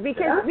 So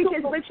because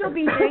what you'll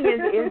be doing is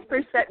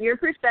your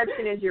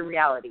perception is your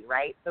reality,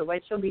 right? So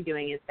what you'll be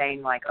doing is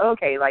saying like,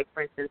 okay, like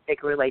for instance,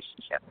 take a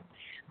relationship.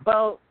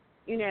 Well,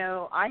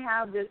 I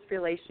have this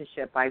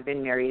relationship. I've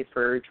been married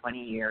for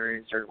 20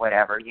 years or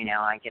whatever.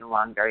 I get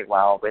along very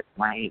well with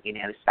my,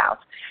 spouse.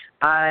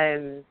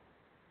 And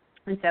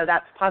so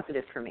that's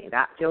positive for me.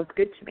 That feels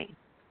good to me.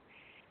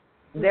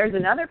 There's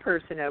another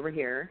person over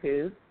here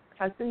who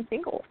has been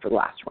single for the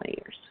last 20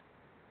 years.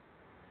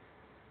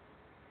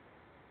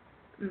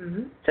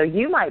 Mm-hmm. So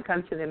you might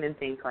come to them and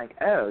think like,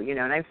 oh,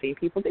 and I've seen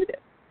people do this.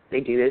 They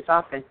do this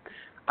often,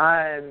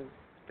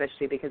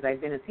 especially because I've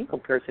been a single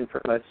person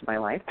for most of my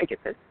life. I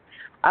get this.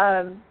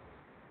 And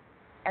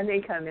they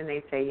come and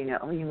they say,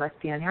 oh, you must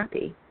be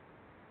unhappy.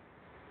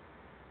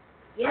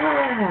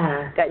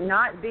 Yeah. That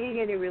not being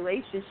in a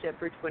relationship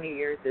for 20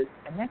 years is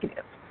a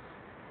negative.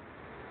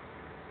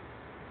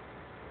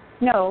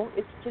 No,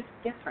 it's just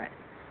different.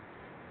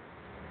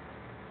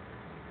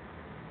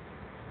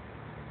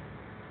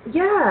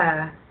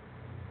 Yeah.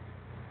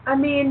 I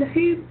mean,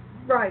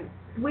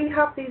 we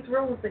have these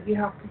rules that you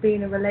have to be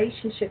in a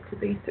relationship to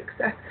be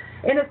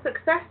in a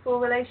successful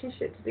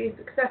relationship to be a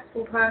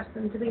successful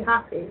person, to be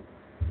happy.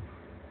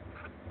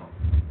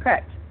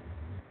 Correct.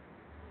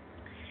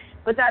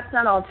 But that's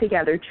not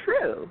altogether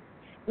true.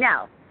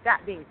 Now,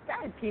 that being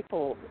said,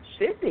 people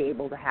should be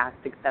able to have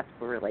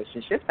successful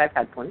relationships. I've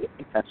had plenty of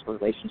successful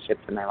relationships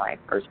in my life,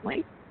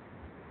 personally.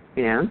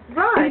 Right.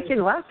 And it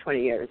can last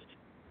 20 years.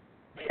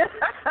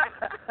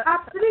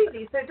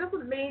 Absolutely. So it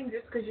doesn't mean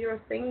just because you're a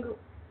single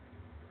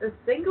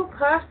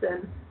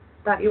person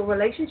that your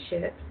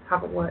relationships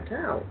haven't worked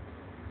out.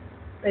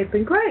 They've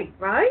been great,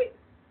 right?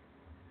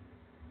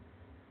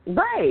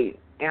 Right.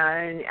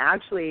 And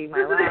actually,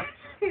 my last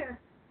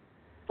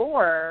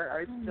 4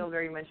 are still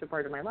very much a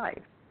part of my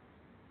life.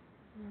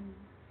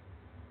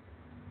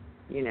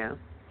 Yeah.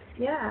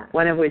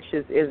 One of which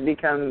is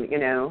become,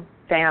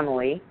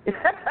 family.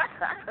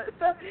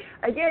 So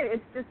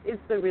again,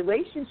 it's the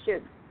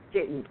relationships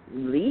didn't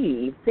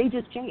leave, they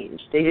just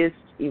changed. They just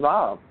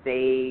evolved.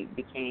 They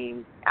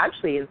became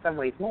actually in some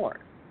ways more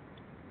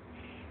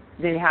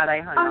than had I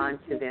hung on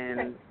to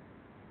them.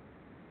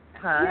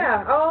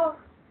 Yeah, our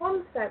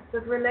concept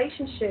of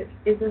relationships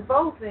is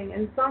evolving,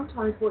 and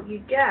sometimes what you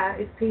get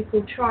is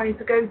people trying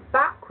to go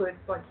backwards,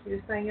 like you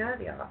were saying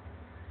earlier.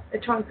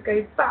 They're trying to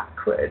go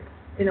backwards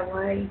in a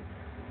way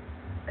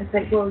and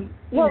say, well,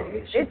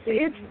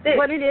 it's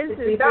what it is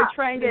they're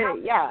trying to,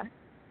 yeah.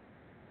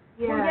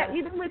 Well, yeah,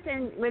 even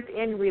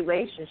within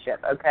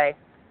relationship, okay?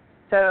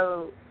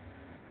 So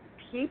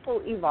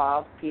people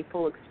evolve,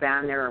 people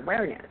expand their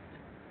awareness,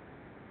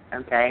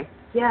 okay?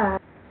 Yeah.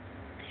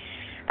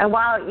 And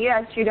while,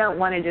 yes, you don't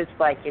want to just,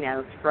 like,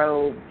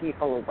 throw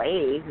people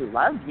away who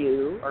love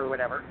you or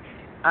whatever,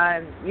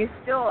 you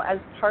still, as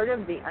part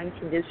of the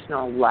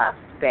unconditional love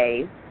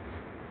space,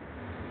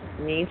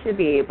 need to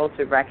be able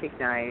to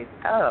recognize,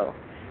 oh,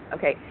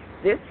 okay,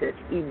 this has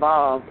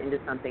evolved into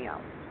something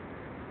else.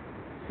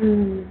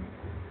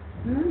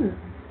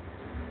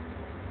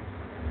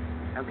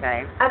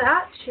 Okay. And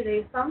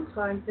actually,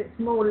 sometimes it's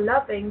more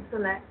loving to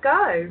let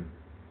go,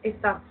 if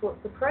that's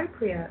what's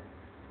appropriate.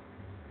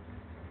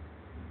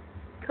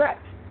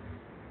 Correct.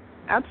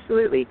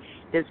 Absolutely.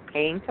 Does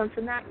pain come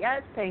from that?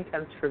 Yes, pain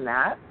comes from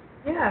that.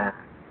 Yeah.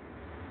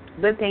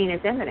 But pain is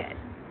imminent.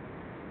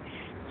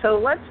 So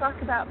let's talk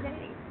about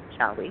pain,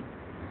 shall we?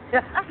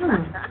 Let's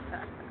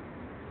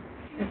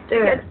do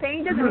because it.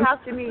 pain doesn't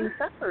have to mean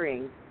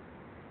suffering.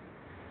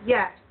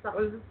 Yes, that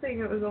was the thing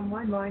that was on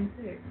my mind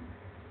too.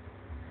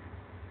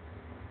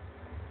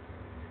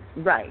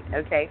 Right,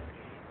 okay.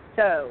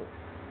 So,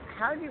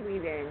 how do we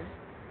then...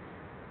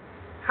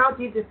 How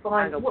do you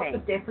define, what's pain? the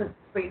difference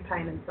between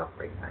pain and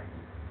suffering pain?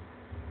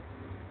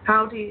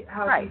 How do you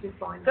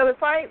define So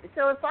if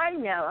I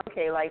know,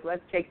 okay, like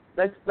let's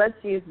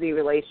use the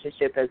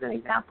relationship as an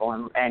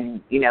example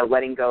and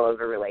letting go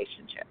of a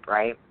relationship,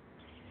 right?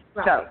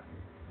 So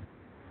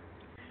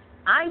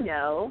I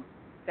know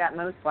that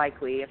most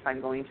likely if I'm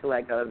going to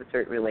let go of a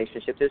certain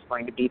relationship, there's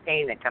going to be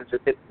pain that comes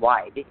with it.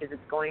 Why? Because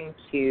it's going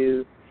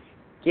to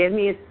give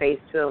me a space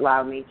to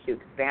allow me to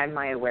expand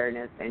my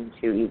awareness and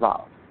to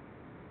evolve.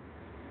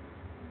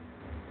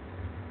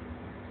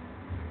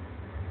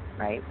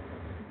 Right?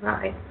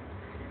 Right.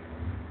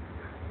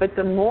 But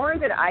the more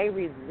that I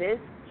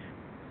resist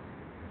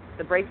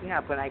the breaking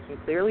up, when I can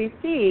clearly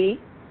see,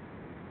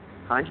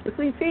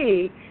 consciously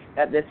see,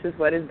 that this is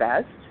what is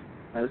best,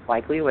 most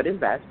likely what is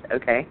best,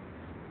 okay,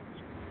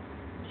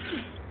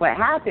 what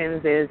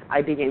happens is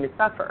I begin to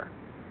suffer.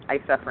 I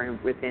suffer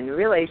within the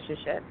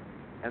relationship,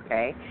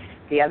 okay?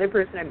 The other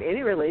person I'm in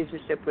a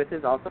relationship with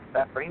is also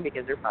suffering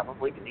because they're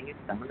probably doing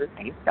some of the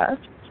same stuff,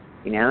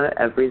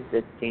 of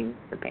resisting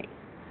the pain.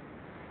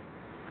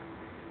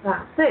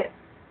 That's it.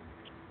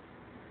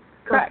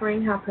 Correct.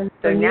 Suffering happens.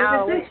 So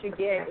now what you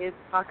get is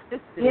toxicity.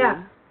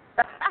 Yeah.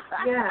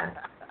 Yeah.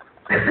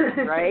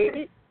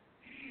 Right?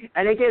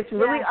 And it gets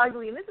really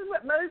ugly. And this is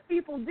what most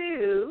people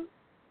do,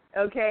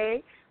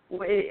 okay?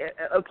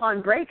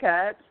 Upon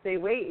breakups, they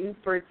wait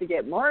for it to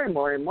get more and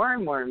more and more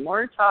and more and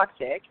more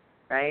toxic,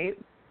 right?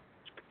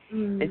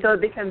 Until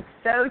it becomes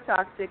so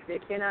toxic they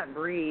cannot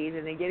breathe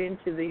and they get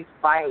into these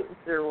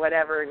fights or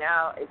whatever.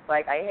 Now it's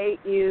like, I hate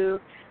you,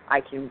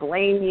 I can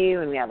blame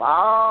you, and we have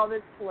all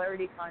this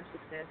polarity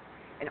consciousness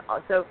and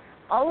also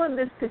all of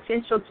this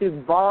potential to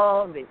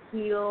evolve and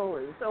heal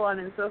and so on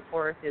and so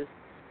forth is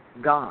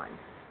gone.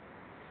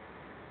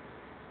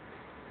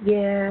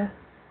 Yeah.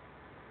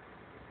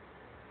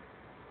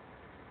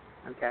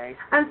 Okay.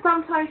 And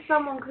sometimes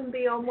someone can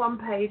be on one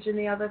page and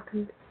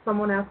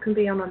someone else can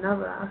be on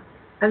another.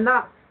 And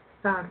that's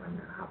sad when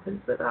that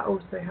happens, but that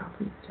also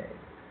happens too.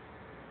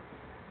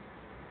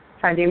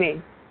 How do you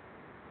mean?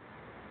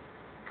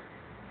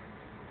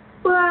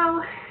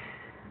 Well,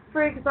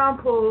 for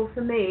example,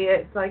 for me,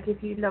 it's like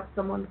if you love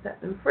someone, set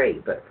them free.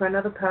 But for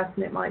another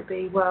person, it might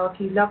be, well, if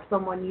you love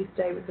someone, you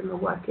stay with them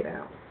and work it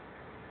out.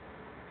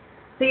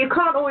 So you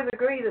can't always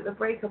agree that the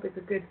breakup is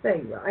a good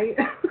thing, right?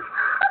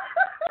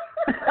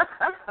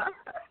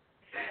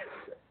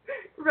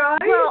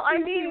 Right. Well, I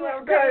mean,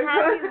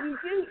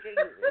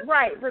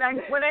 right, but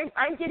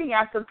I'm getting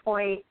at the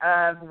point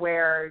of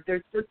where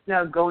there's just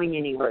no going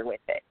anywhere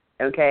with it.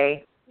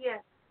 Okay. Yeah,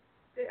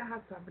 it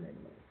has to happen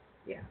anyway.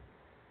 Yeah.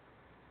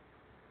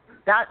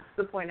 That's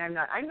the point. I'm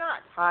not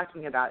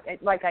talking about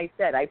it. Like I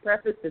said, I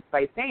preface this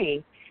by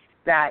saying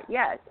that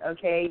yes,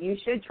 okay, you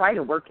should try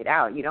to work it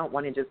out. You don't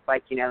want to just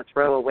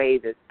throw away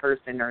this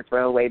person or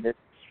throw away this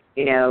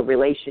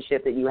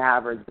relationship that you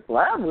have or this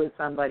love with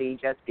somebody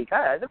just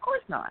because. Of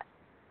course not.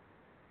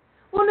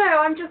 Well, no,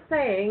 I'm just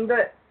saying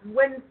that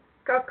when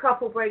a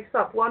couple breaks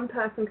up, one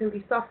person can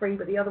be suffering,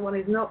 but the other one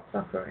is not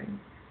suffering.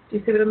 Do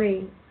you see what I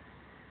mean?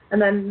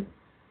 And then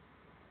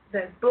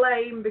there's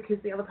blame because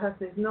the other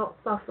person is not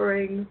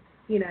suffering.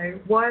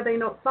 Why are they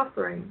not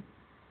suffering?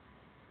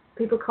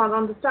 People can't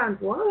understand.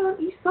 Why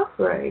aren't you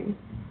suffering?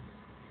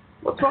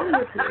 What's wrong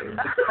with you?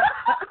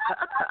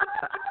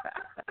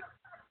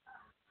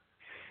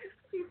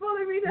 You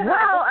follow me there?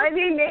 Well, I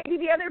mean, maybe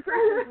the other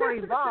person's more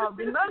involved.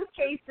 In most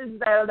cases,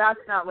 though, that's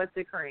not what's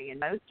occurring. In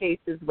most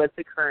cases, what's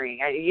occurring,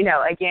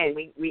 again,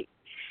 we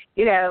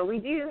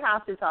do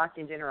have to talk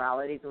in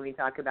generalities when we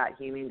talk about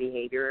human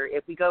behavior.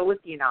 If we go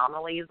with the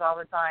anomalies all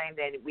the time,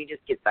 then we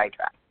just get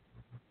sidetracked.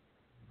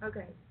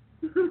 Okay.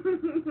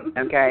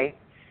 Okay?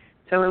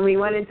 So when we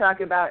want to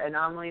talk about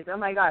anomalies, oh,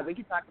 my God, we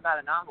could talk about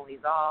anomalies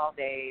all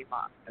day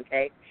long,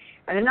 okay?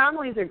 And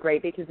anomalies are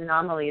great because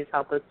anomalies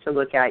help us to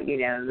look at,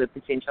 the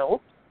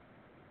potential,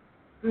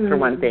 for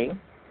one thing,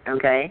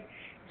 okay?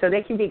 So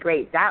they can be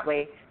great that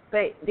way,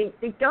 but they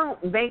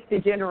don't make the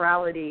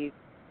generalities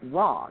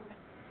wrong.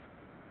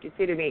 Do you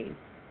see what I mean?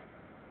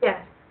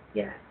 Yes,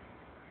 yes.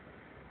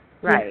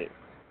 Right.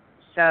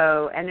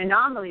 So, and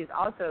anomalies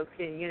also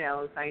can,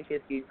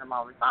 scientists use them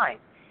all the time.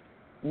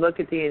 Look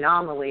at the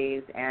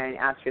anomalies and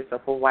ask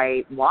yourself, well,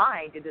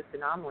 why did this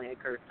anomaly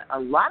occur? A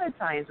lot of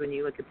times when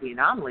you look at the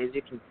anomalies,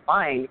 you can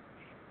find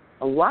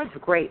a lot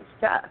of great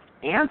stuff,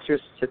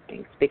 answers to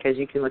things, because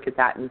you can look at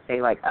that and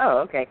say, like, oh,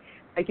 okay,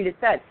 like you just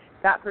said,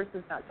 that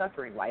person's not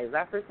suffering. Why is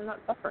that person not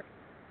suffering?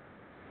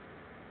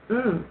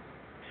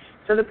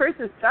 So the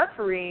person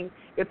suffering,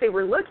 if they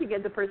were looking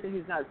at the person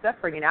who's not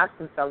suffering and ask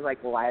themselves,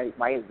 like, well,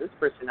 why is this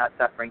person not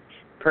suffering?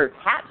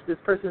 Perhaps this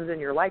person's in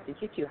your life to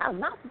teach you how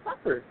not to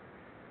suffer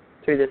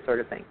through this sort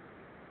of thing.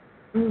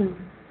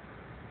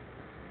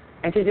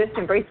 And to just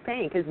embrace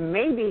pain, because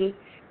maybe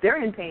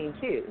they're in pain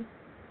too.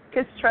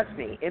 Because trust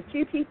me, if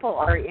two people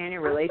are in a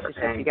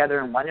relationship together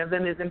and one of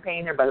them is in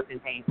pain, they're both in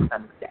pain to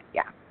some extent,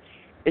 yeah.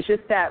 It's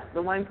just that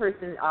the one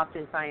person,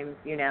 oftentimes,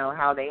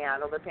 how they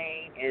handle the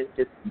pain is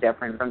just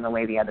different from the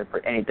way the other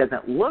person, and it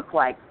doesn't look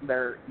like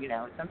they're,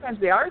 sometimes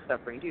they are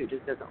suffering too. It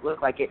just doesn't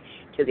look like it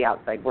to the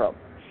outside world,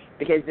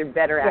 because they're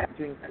better at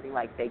doing something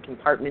like, say,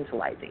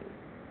 compartmentalizing.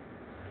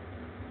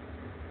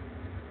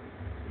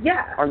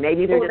 Yeah. Or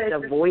maybe they're just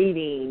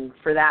avoiding,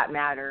 for that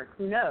matter.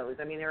 Who knows?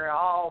 I mean, there are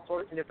all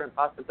sorts of different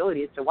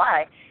possibilities to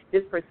why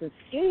this person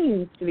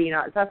seems to be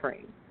not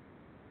suffering.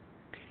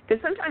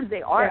 Because sometimes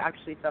they are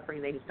actually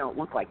suffering, they just don't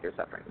look like they're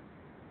suffering.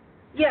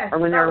 Yes. Or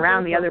when they're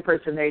around the other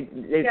person,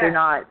 they're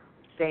not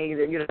saying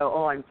that,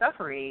 oh, I'm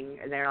suffering,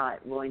 and they're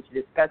not willing to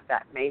discuss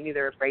that. Maybe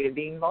they're afraid of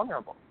being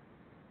vulnerable.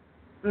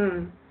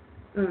 And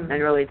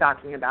really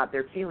talking about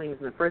their feelings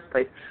in the first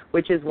place,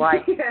 which is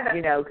why,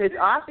 because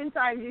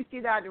oftentimes you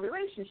see that in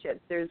relationships.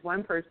 There's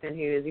one person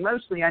who is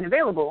emotionally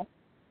unavailable,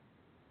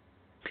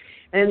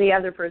 and then the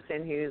other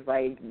person who's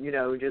like,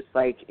 just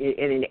like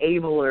an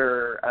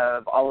enabler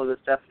of all of the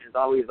stuff, and is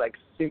always like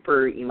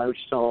super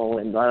emotional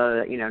and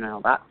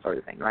all that sort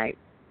of thing, right?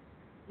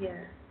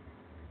 Yeah.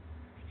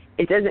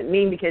 It doesn't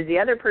mean because the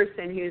other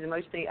person who's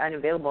emotionally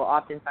unavailable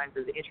oftentimes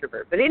is an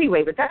introvert. But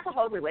anyway, that's a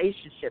whole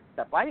relationship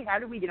stuff. How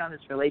do we get on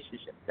this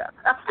relationship stuff?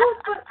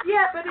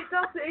 but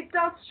it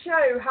does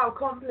show how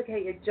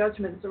complicated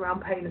judgments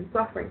around pain and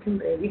suffering can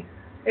be.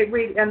 It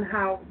really, and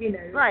how,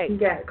 it can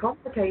get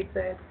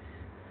complicated.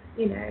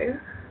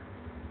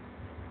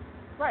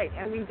 Right,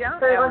 and we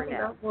don't ever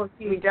know.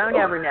 We don't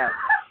ever know.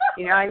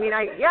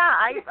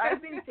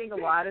 I've been seeing a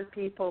lot of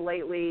people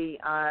lately,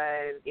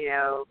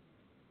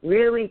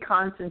 really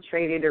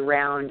concentrated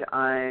around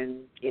on,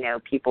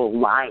 people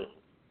lying.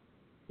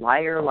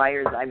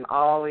 Liars. I'm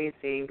always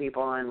seeing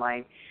people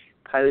online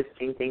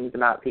posting things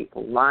about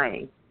people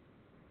lying.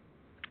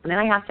 And then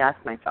I have to ask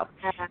myself,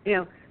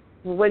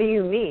 what do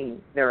you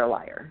mean they're a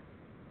liar?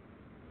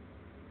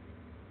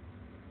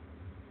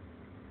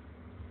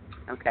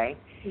 Okay.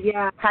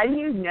 Yeah. How do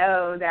you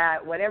know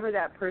that whatever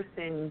that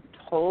person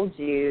told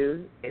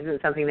you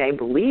isn't something they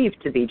believe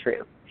to be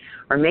true?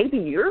 Or maybe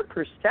your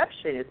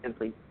perception is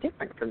simply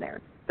different from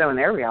theirs. So in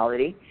their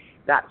reality,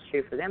 that's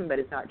true for them, but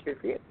it's not true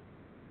for you.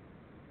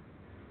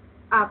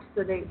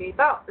 Absolutely.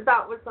 That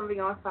was something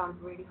I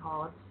found really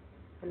hard,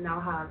 and now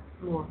have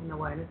more of an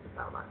awareness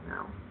about that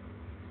now.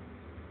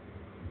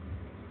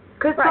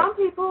 Because some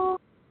people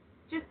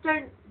just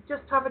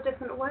have a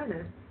different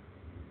awareness.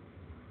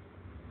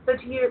 So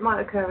to you it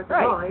might occur as a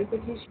lie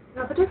because you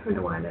have a different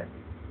awareness.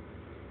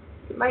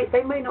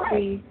 They may not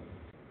be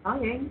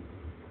lying.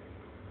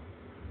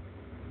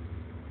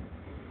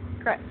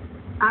 Correct.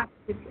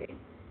 Actively.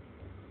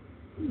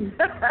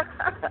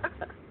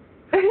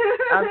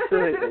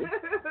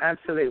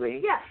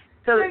 Absolutely. Yeah.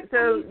 So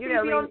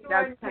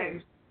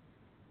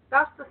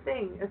that's the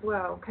thing as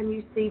well. Can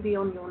you see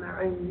beyond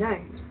your own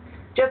nose?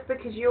 Just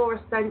because your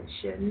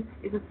ascension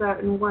is a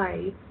certain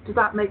way, does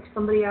that make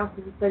somebody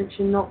else's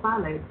ascension not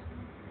valid?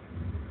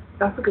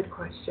 That's a good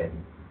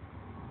question.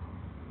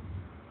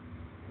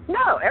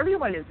 No,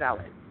 everyone is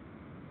valid.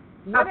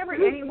 Whatever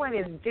anyone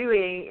is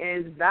doing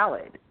is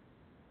valid.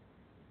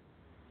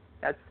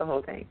 That's the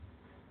whole thing.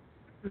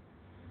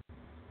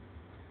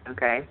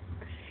 Okay?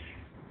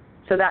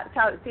 So that's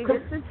how,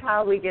 this is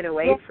how we get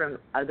away from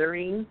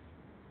othering.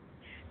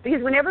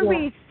 Because whenever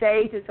we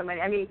say to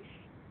somebody,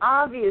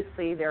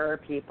 obviously there are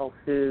people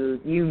who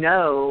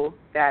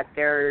that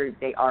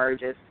they are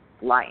just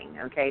lying,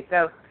 okay?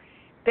 So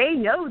they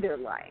know they're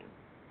lying.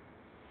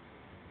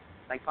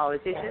 Like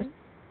politicians.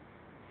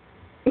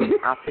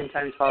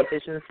 Oftentimes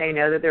politicians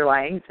know that they're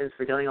lying. Since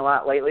we're dealing a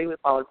lot lately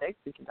with politics,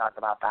 we can talk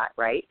about that,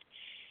 right?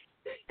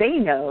 They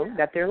know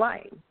that they're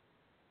lying,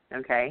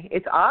 okay?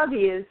 It's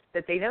obvious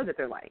that they know that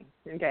they're lying,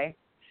 okay?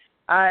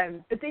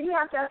 But then you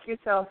have to ask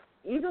yourself,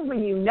 even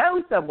when you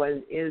know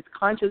someone is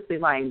consciously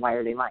lying, why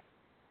are they lying?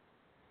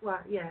 Well,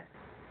 yeah.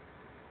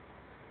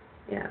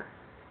 Yeah.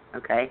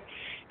 Okay?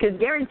 Because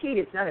guaranteed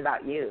it's not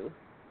about you.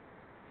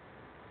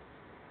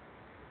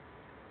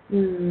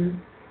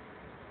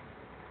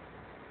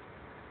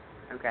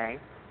 Okay?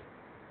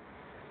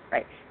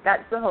 Right.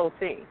 That's the whole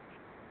thing.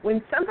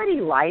 When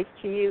somebody lies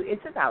to you,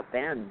 it's about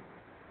them.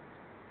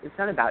 It's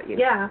not about you.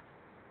 Yeah.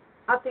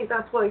 I think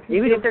that's what it can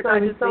even feel if they're so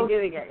consciously insulting.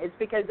 doing it, it's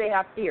because they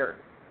have fear.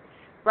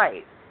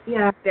 Right.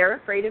 Yeah. They're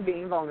afraid of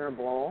being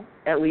vulnerable,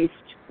 at least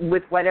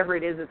with whatever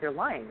it is that they're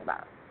lying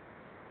about.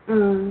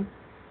 Mm.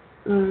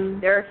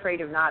 Mm. They're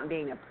afraid of not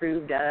being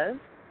approved of.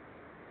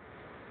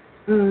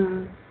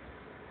 Mm.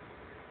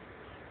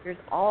 There's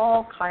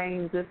all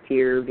kinds of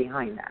fear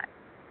behind that,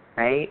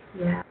 right?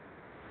 Yeah.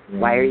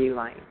 Why are you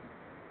lying?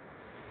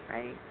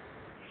 Right?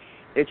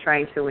 They're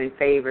trying to win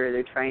favor.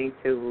 They're trying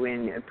to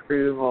win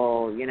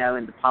approval,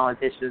 and the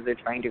politicians are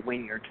trying to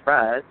win your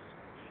trust.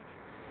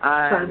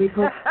 Trying to be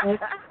positive.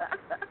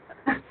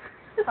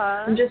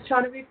 I'm just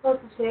trying to be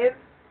positive.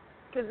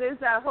 Because there's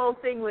that whole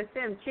thing with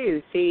them,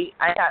 too. See,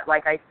 I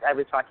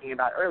was talking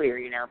about earlier,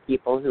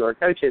 people who are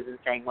coaches and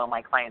saying, well,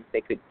 my clients,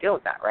 they couldn't deal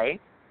with that,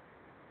 right?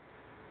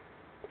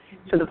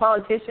 So the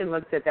politician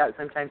looks at that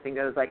sometimes and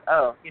goes like,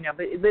 oh,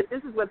 but this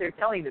is what they're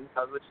telling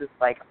themselves, which is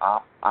like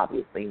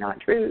obviously not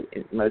true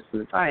most of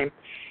the time.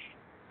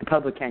 The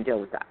public can't deal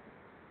with that.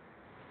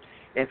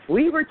 If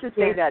we were to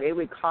say that, it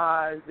would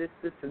cause this,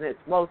 and this.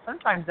 Well,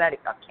 sometimes that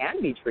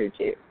can be true,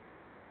 too.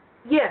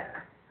 Yeah.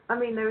 I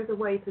mean, there is a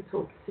way to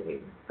talk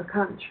to a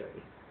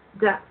country,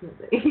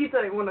 definitely. You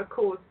don't want to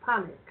cause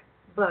panic,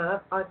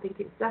 but I think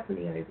it's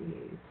definitely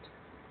overused.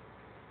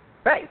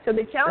 Right. So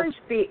the challenge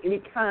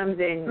becomes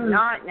in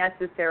not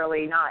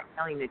necessarily not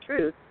telling the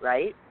truth,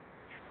 right,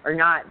 or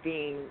not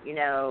being,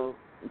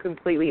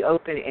 completely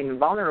open and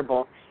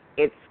vulnerable.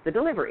 It's the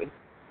delivery.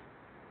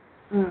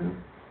 Mm.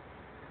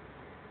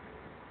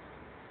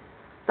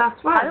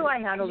 That's right. How do I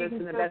handle this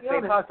in the best way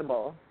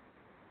possible?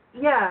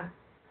 Yeah.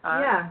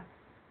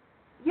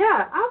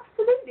 Yeah,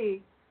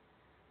 absolutely.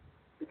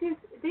 Because,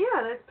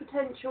 there's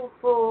potential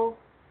for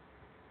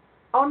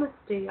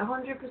honesty,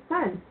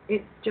 100%.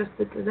 It's just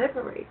the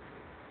delivery.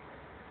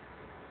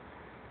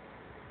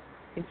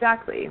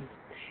 Exactly.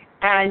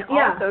 And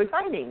also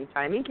timing.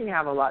 Timing can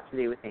have a lot to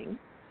do with things.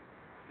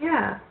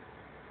 Yeah.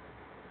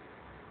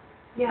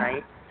 Yeah.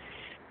 Right?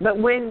 But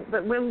when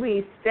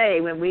we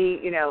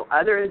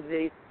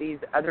these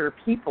other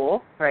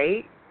people,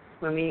 right?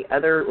 When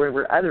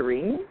we're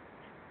othering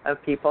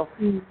of people,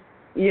 we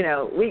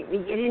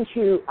get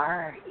into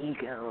our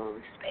ego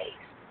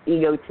space,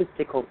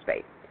 egotistical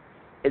space,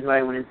 is what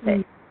I want to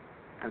say.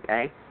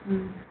 Okay.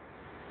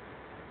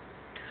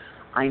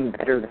 I'm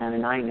better than,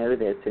 and I know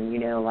this, and you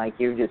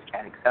just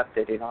can't accept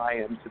it, and I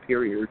am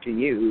superior to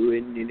you,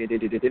 and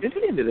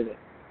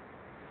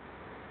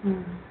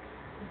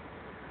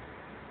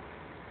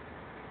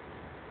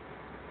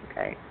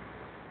okay.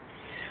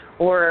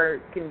 Or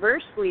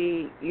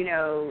conversely,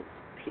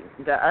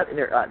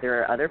 there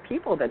are other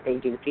people that they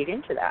do feed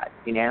into that.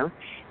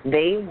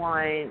 They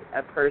want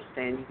a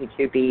person who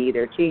to be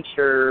their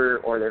teacher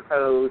or their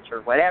coach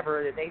or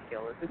whatever that they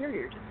feel is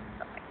superior to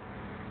something.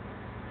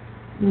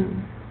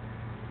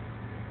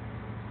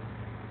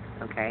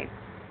 Okay.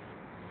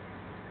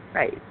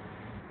 Right.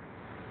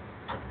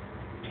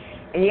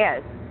 And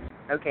yes,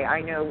 okay,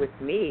 I know with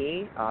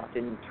me,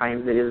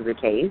 oftentimes it is the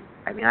case.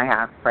 I mean, I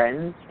have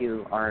friends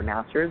who are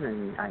masters,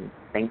 and I'm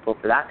thankful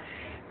for that.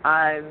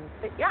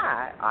 But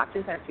yeah,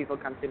 oftentimes people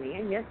come to me,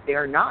 and yes, they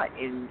are not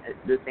in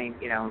the same,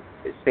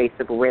 space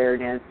of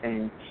awareness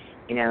and,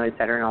 et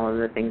cetera, and all of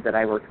the things that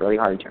I worked really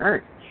hard to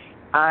earn.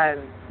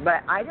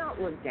 But I don't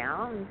look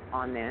down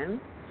on them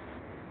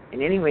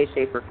in any way,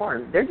 shape, or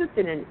form. They're just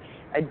in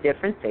a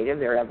different state of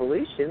their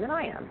evolution than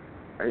I am.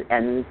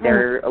 And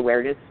their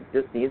awareness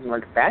just needs more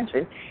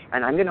expansion,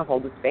 and I'm going to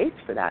hold the space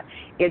for that.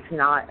 It's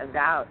not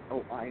about,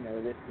 oh, I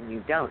know this and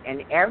you don't.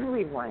 And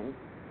every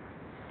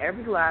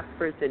last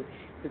person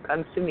who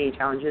comes to me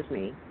challenges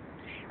me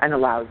and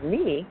allows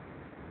me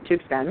to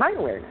expand my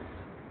awareness.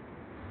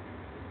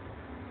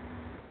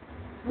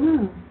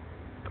 Do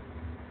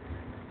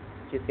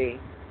you see?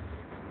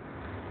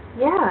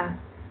 Yeah.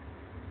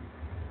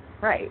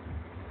 Right.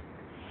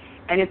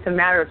 And it's a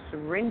matter of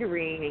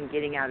surrendering and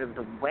getting out of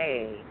the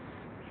way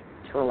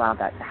to allow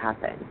that to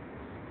happen.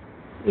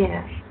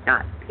 Yeah.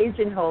 Not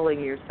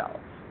pigeonholing yourself,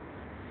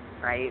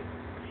 right?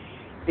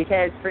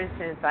 Because, for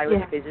instance, I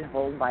was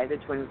pigeonholed by the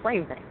twin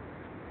flame thing.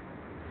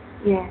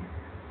 Yeah.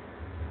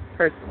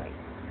 Personally.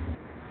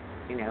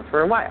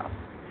 For a while.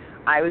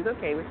 I was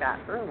okay with that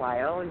for a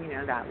while, and,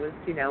 that was,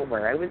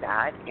 where I was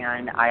at,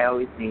 and I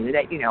always knew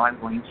that, I'm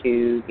going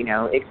to,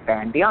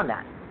 expand beyond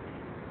that.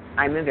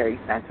 I'm a very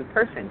expansive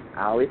person.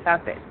 I always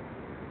have been.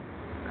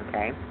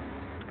 Okay?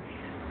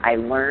 I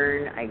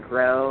learn, I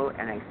grow,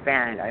 and I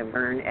expand. I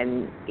learn,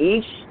 and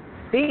each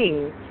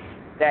thing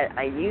that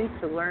I use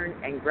to learn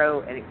and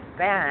grow and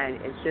expand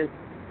is just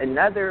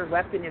another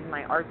weapon in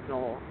my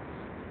arsenal,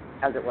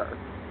 as it were,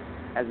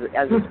 as a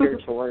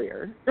spiritual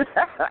warrior.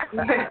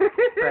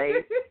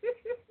 Right?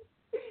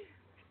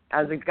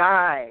 As a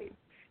guide.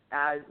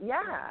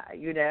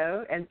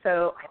 And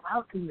so I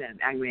welcome them.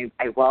 I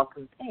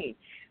welcome pain.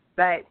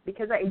 But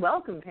because I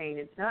welcome pain,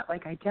 it's not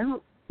like I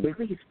don't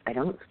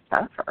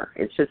suffer.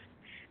 It's just,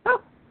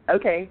 oh,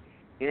 okay,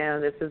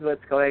 this is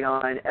what's going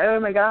on. Oh,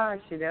 my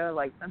gosh,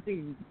 like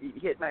something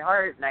hit my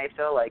heart, and I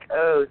feel like,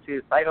 oh,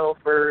 suicidal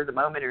for the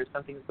moment, or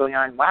something's going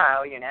on.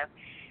 Wow,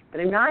 But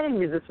I'm not in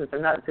resistance.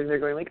 I'm not sitting there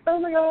going like, oh,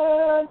 my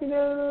God,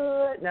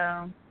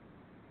 no.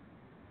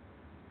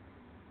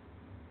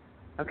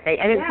 Okay,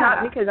 and it's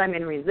not because I'm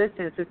in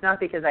resistance. It's not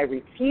because I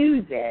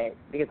refuse it,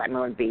 because I'm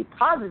going to be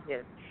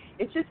positive.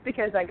 It's just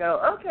because I go,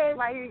 okay,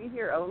 why are you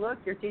here? Oh, look,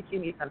 you're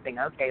teaching me something.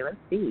 Okay, let's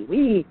see.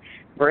 We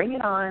bring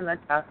it on.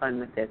 Let's have fun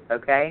with this,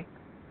 okay?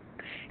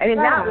 And in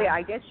that way,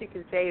 I guess you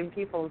could say in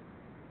people's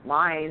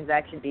minds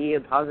that should be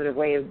a positive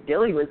way of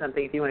dealing with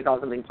something if you want to call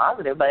something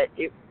positive, but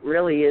it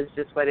really is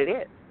just what it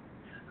is.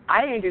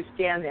 I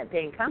understand that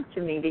pain comes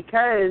to me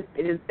because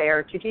it is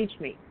there to teach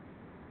me.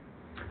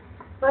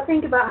 I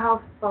think about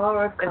how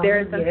far I've come. But there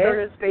is some sort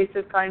of space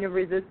of kind of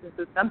resistance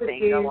to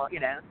something,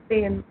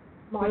 being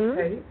my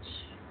coach.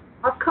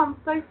 I've come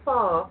so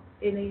far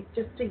in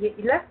just a year,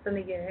 less than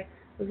a year,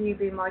 with you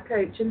being my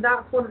coach, and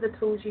that's one of the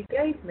tools you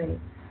gave me,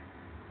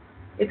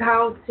 is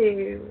how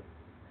to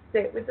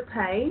sit with the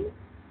pain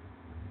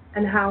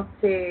and how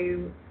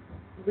to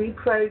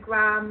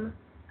reprogram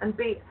and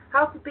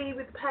how to be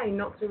with the pain,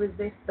 not to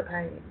resist the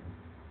pain.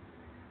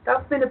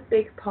 That's been a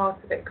big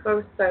part of it because I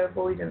was so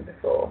avoidant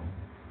before.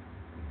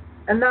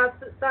 And that's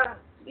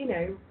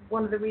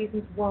one of the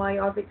reasons why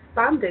I've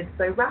expanded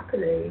so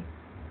rapidly.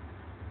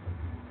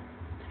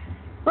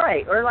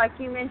 Right, or like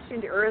you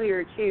mentioned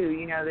earlier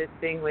too, this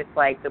thing with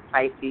like the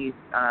Pisces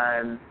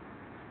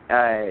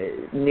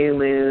new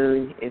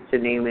moon. It's a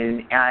new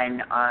moon,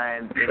 and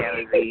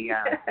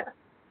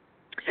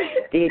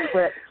the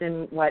eclipse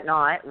and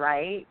whatnot,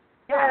 right?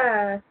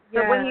 Yeah.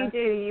 So what do you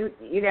do?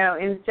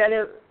 Instead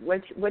of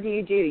what do?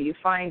 You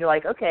find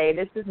like, okay,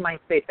 this is my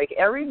space. Like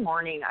every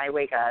morning I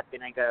wake up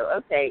and I go,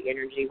 okay,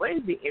 energy. What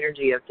is the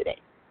energy of today?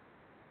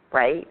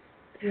 Right?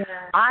 Yeah.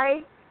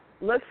 I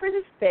look for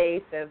the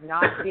space of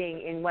not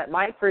being in what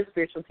my first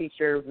spiritual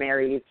teacher,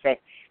 Mary, would say,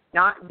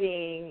 not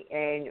being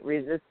in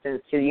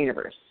resistance to the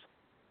universe.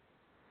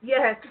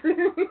 Yes.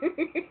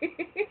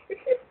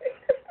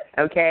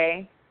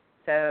 Okay?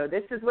 So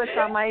this is what's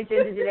on my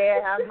agenda today.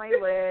 I have my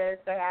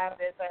list. I have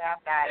this. I have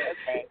that.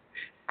 Okay.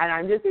 And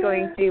I'm just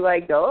going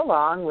to, go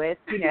along with,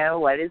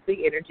 what is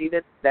the energy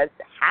that's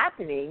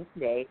happening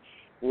today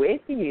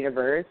with the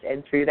universe.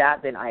 And through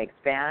that, then I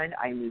expand.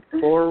 I move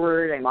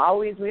forward. I'm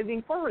always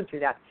moving forward through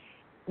that.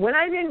 When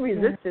I'm in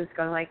resistance,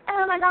 going like,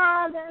 oh, my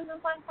God, there's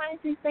this one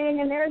Pisces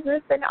thing, and there's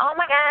this, and oh,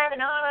 my God,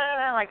 and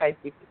like I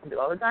see people do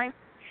all the time.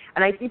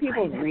 And I see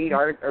people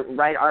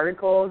write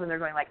articles, and they're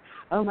going like,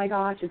 oh, my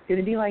gosh, it's going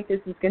to be like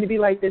this, it's going to be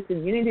like this,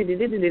 and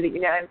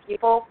and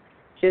people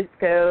just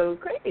go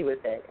crazy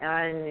with it.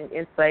 And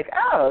it's like,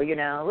 oh,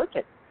 look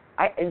at,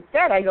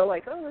 instead I go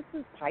like, oh, this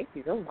is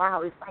Pisces. Oh,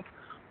 wow, it's like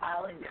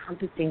all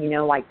encompassing,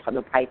 like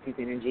the Pisces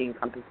energy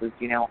encompasses,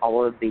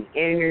 all of the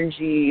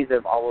energies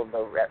of all of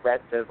the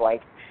rest of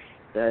like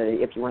the,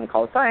 if you want to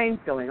call it signs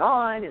going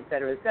on, et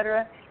cetera, et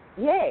cetera.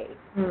 Yay.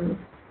 Mm.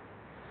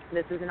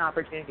 This is an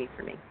opportunity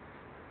for me.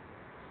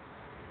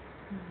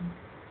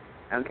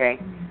 Okay.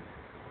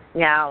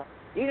 Now,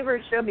 the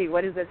universe showed me,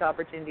 what does this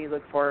opportunity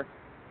look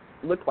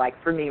like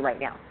for me right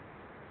now?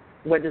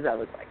 What does that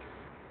look like?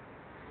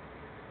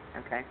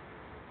 Okay.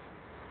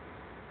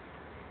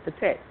 That's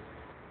it.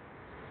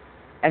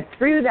 And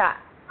through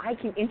that, I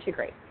can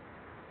integrate.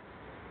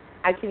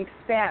 I can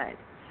expand.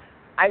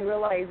 I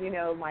realize,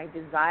 my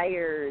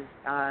desires,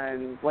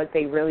 what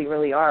they really,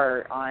 really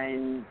are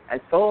on a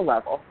soul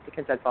level,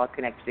 because that's all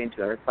connected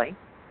into our plane,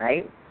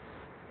 right?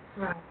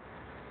 Right.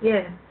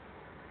 Yeah.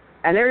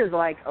 And there's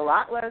like a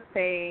lot less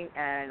pain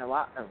and a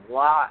lot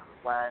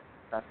less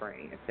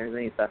suffering, if there's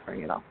any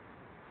suffering at all.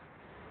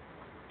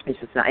 It's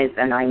just not,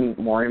 and I'm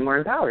more and more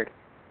empowered.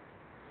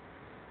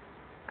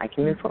 I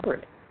can move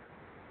forward.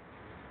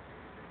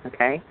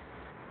 Okay?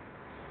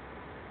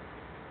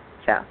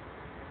 So,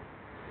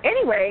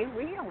 anyway,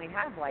 we only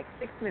have like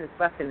 6 minutes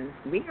left, and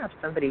we have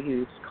somebody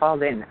who's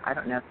called in. I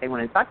don't know if they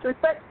want to talk to us,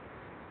 but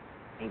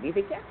maybe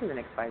they can for the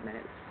next 5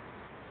 minutes.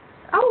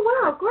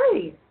 Oh, wow,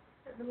 great.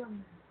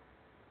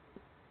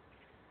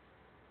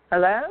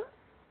 Hello?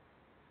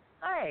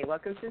 Hi,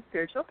 welcome to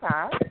Spiritual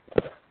Path.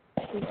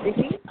 Who's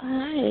speaking?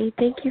 Hi,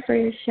 thank you for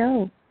your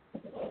show.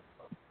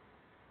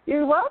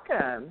 You're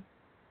welcome.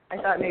 I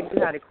thought maybe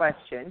you had a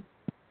question.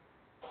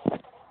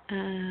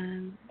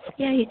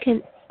 Yeah, you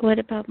can. What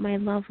about my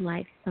love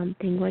life?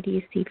 What do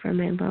you see for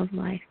my love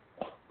life?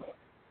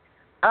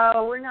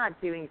 Oh, we're not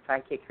doing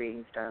psychic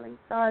readings, darling.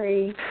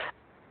 Sorry.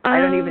 I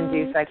don't even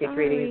do psychic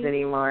readings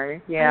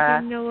anymore. Yeah. I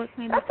didn't know what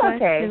kind of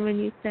question okay. When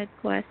you said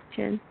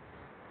question.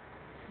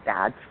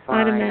 That's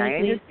fine.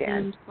 Automatically I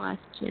understand.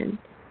 Question.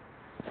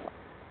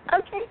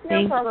 Okay,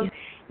 no problem.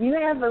 You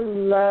have a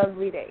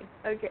lovely day.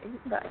 Okay,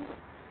 bye.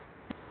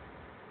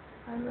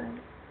 Bye.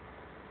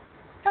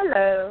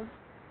 Hello.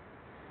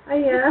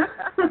 Hiya.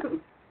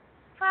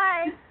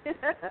 Hi.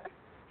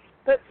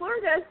 But Fleur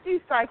does do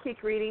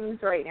psychic readings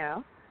right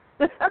now.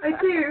 I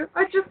do.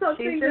 I'm just not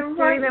seeing them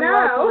right them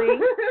now.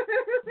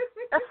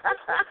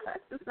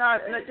 just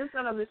not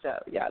on the show.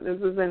 Yeah, this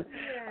isn't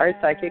our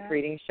psychic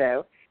reading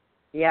show.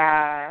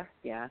 Yeah.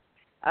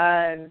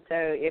 So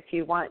if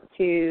you want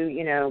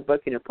to,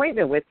 book an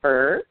appointment with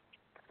her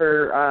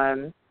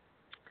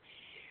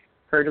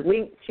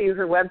link to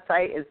her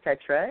website,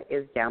 etc.,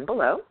 is down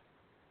below.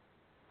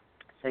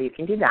 So you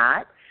can do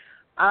that.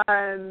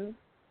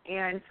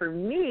 and for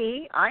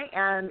me, I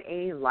am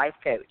a life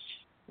coach,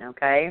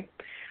 okay?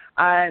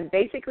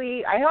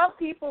 Basically, I help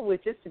people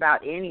with just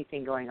about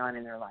anything going on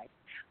in their life.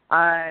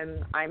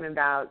 I'm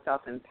about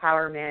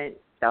self-empowerment,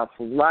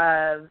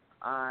 self-love,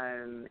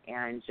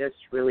 and just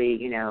really,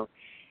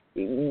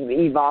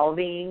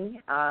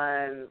 evolving.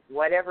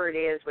 Whatever it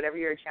is, whatever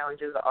your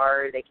challenges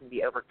are, they can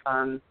be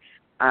overcome.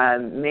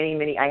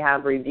 Many, I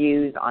have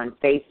reviews on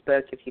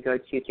Facebook. If you go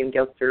to Kim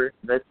Gilster,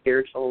 the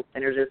Spiritual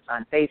Synergist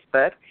on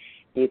Facebook,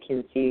 you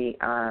can see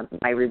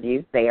my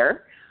reviews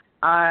there.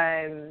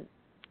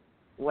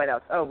 What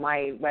else? Oh,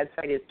 my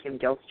website is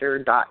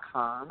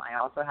kimgilster.com. I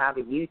also have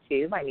a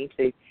YouTube. I need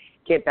to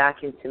get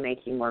back into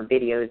making more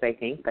videos, I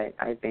think, but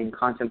I've been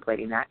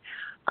contemplating that.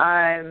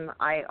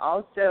 I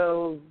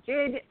also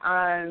did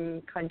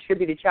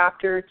contribute a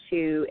chapter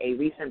to a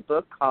recent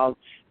book called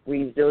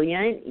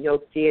Resilient.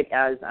 You'll see it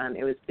as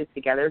it was put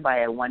together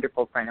by a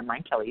wonderful friend of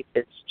mine, Kelly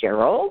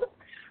Fitzgerald.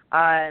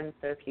 So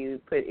if you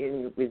put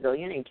in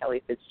Resilient and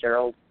Kelly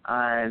Fitzgerald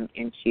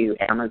into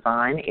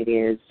Amazon, it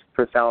is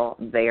for sale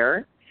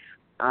there.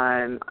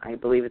 I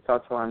believe it's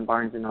also on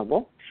Barnes &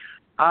 Noble.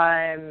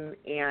 And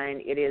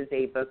it is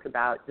a book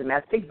about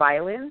domestic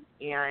violence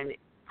and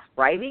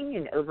thriving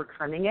and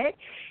overcoming it,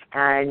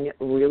 and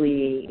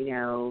really,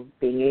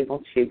 being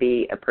able to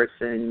be a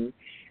person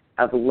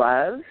of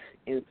love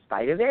in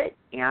spite of it.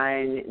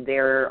 And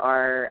there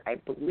are, I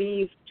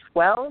believe,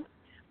 12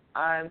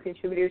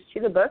 contributors to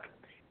the book.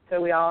 So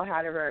we all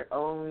had our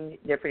own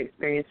different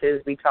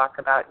experiences. We talk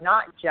about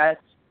not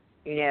just,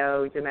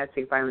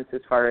 domestic violence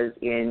as far as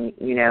in,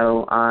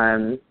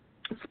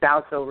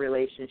 spousal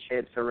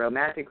relationships or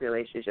romantic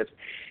relationships,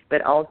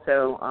 but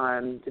also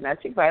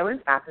domestic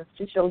violence happens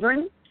to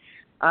children.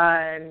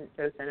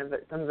 So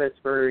some of us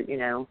were,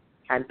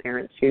 had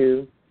parents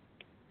who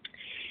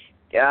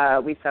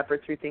we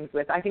suffered through things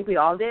with. I think we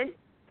all did.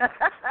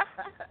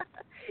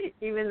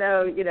 Even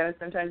though,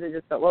 sometimes I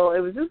just felt, well,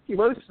 it was just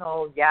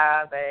emotional,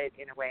 yeah, but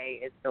in a way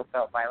it still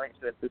felt violent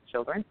to us as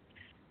children.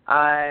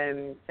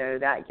 So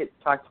that gets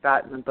talked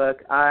about in the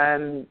book.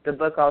 The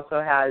book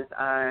also has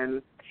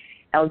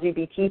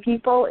LGBT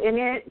people in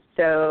it.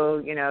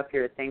 So, if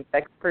you're a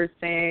same-sex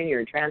person, you're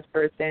a trans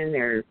person,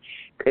 there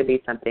could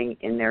be something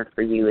in there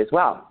for you as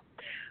well.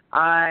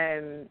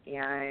 And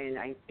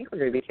I think we're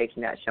going to be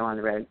taking that show on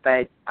the road.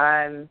 But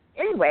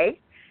anyway,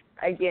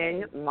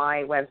 again,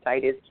 my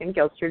website is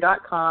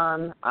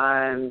kimgilster.com.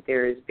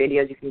 There's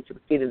videos. You can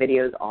see the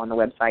videos on the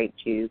website,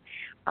 too.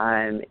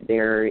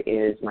 There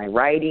is my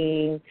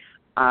writing,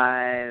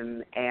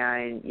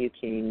 and you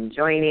can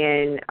join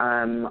in.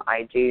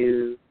 I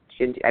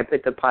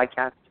put the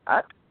podcast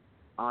up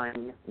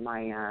on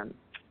my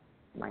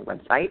my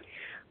website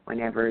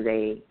whenever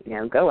they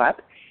go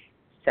up.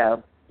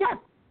 So yeah,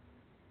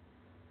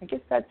 I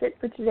guess that's it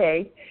for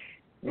today.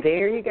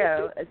 There you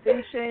go.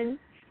 Ascension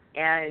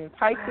and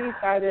Pisces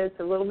had us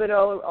a little bit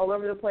all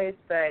over the place,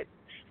 but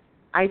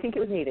I think it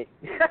was needed.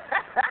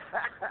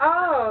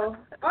 Oh,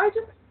 I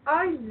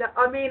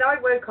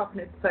woke up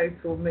in a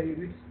total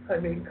mood. I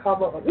mean,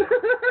 come on.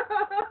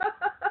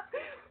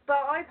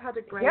 But I've had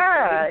a great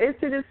day.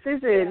 It's a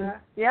decision.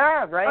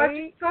 Yeah, right? I've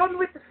just gone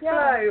with the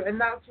flow,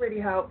 and that's really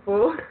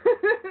helpful.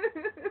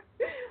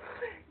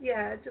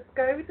 Just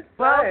go with the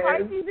flow. Well,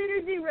 Pisces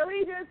energy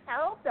really does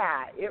help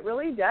that. It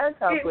really does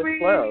help with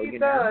flow. It really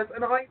does,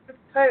 and I was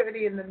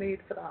totally in the mood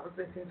for that. I was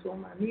listening to all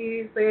my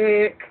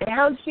music. It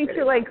helps you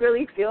to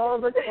really feel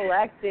the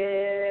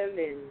collective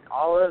and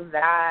all of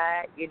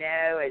that. I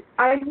know. It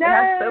has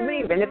so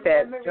many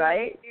benefits,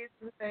 right?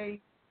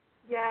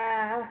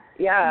 Yeah.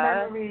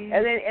 Memories.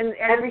 And then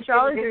and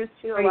astrologers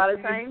too. A lot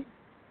of times.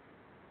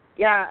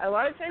 Yeah, a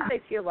lot of times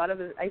I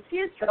see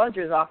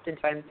astrologers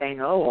oftentimes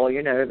saying, oh, well,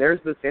 there's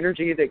this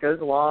energy that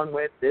goes along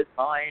with this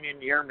sign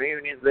and your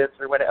moon is this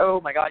or what. Oh,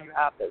 my God, you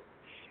have this.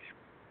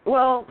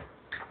 Well,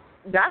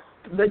 that's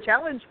the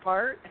challenge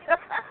part.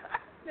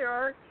 There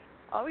are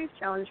always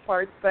challenge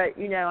parts, but,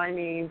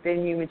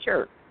 then you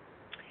mature.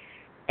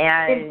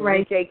 And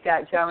you take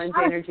that challenge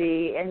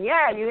energy and,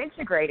 you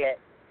integrate it.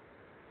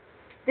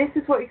 This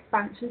is what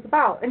expansion's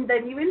about. And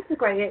then you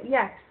integrate it,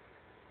 yes.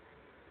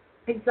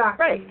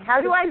 Exactly. Right. How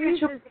do I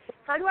use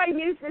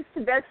this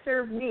to best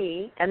serve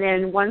me? And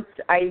then once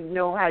I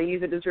know how to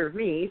use it to serve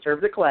me,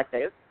 serve the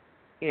collective,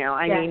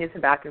 it's a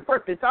back and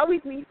forth. But it's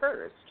always me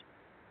first.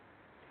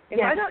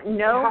 If I don't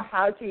know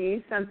how to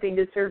use something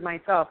to serve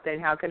myself, then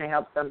how can I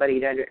help somebody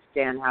to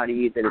understand how to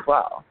use it as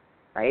well?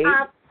 Right?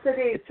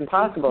 Absolutely. It's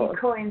impossible. You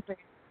coined it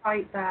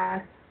right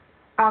there.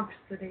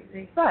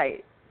 Absolutely.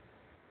 Right.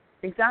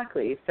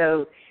 Exactly.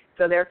 So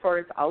therefore,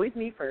 it's always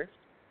me first.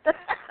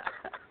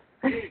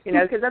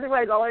 Because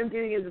otherwise all I'm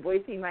doing is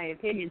voicing my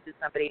opinion to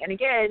somebody. And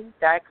again,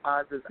 that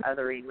causes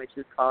othering, which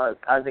is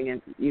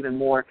causing even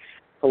more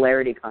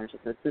polarity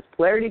consciousness. This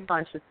polarity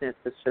consciousness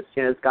is just,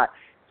 it's got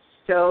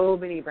so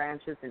many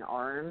branches and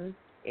arms.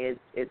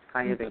 It's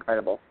kind of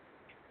incredible.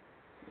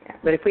 Yeah.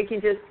 But if we can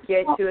just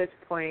get to a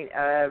point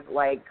of,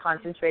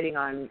 concentrating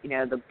on,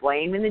 the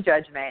blame and the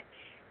judgment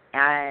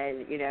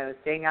and,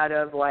 staying out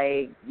of,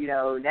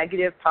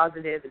 negative,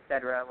 positive, et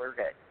cetera, we're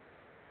good.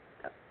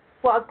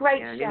 What a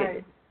great And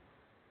show.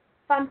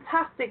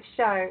 Fantastic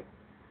show.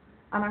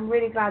 And I'm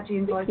really glad you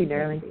enjoyed Thank you, the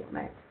darling. on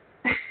it.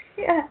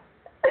 Yeah.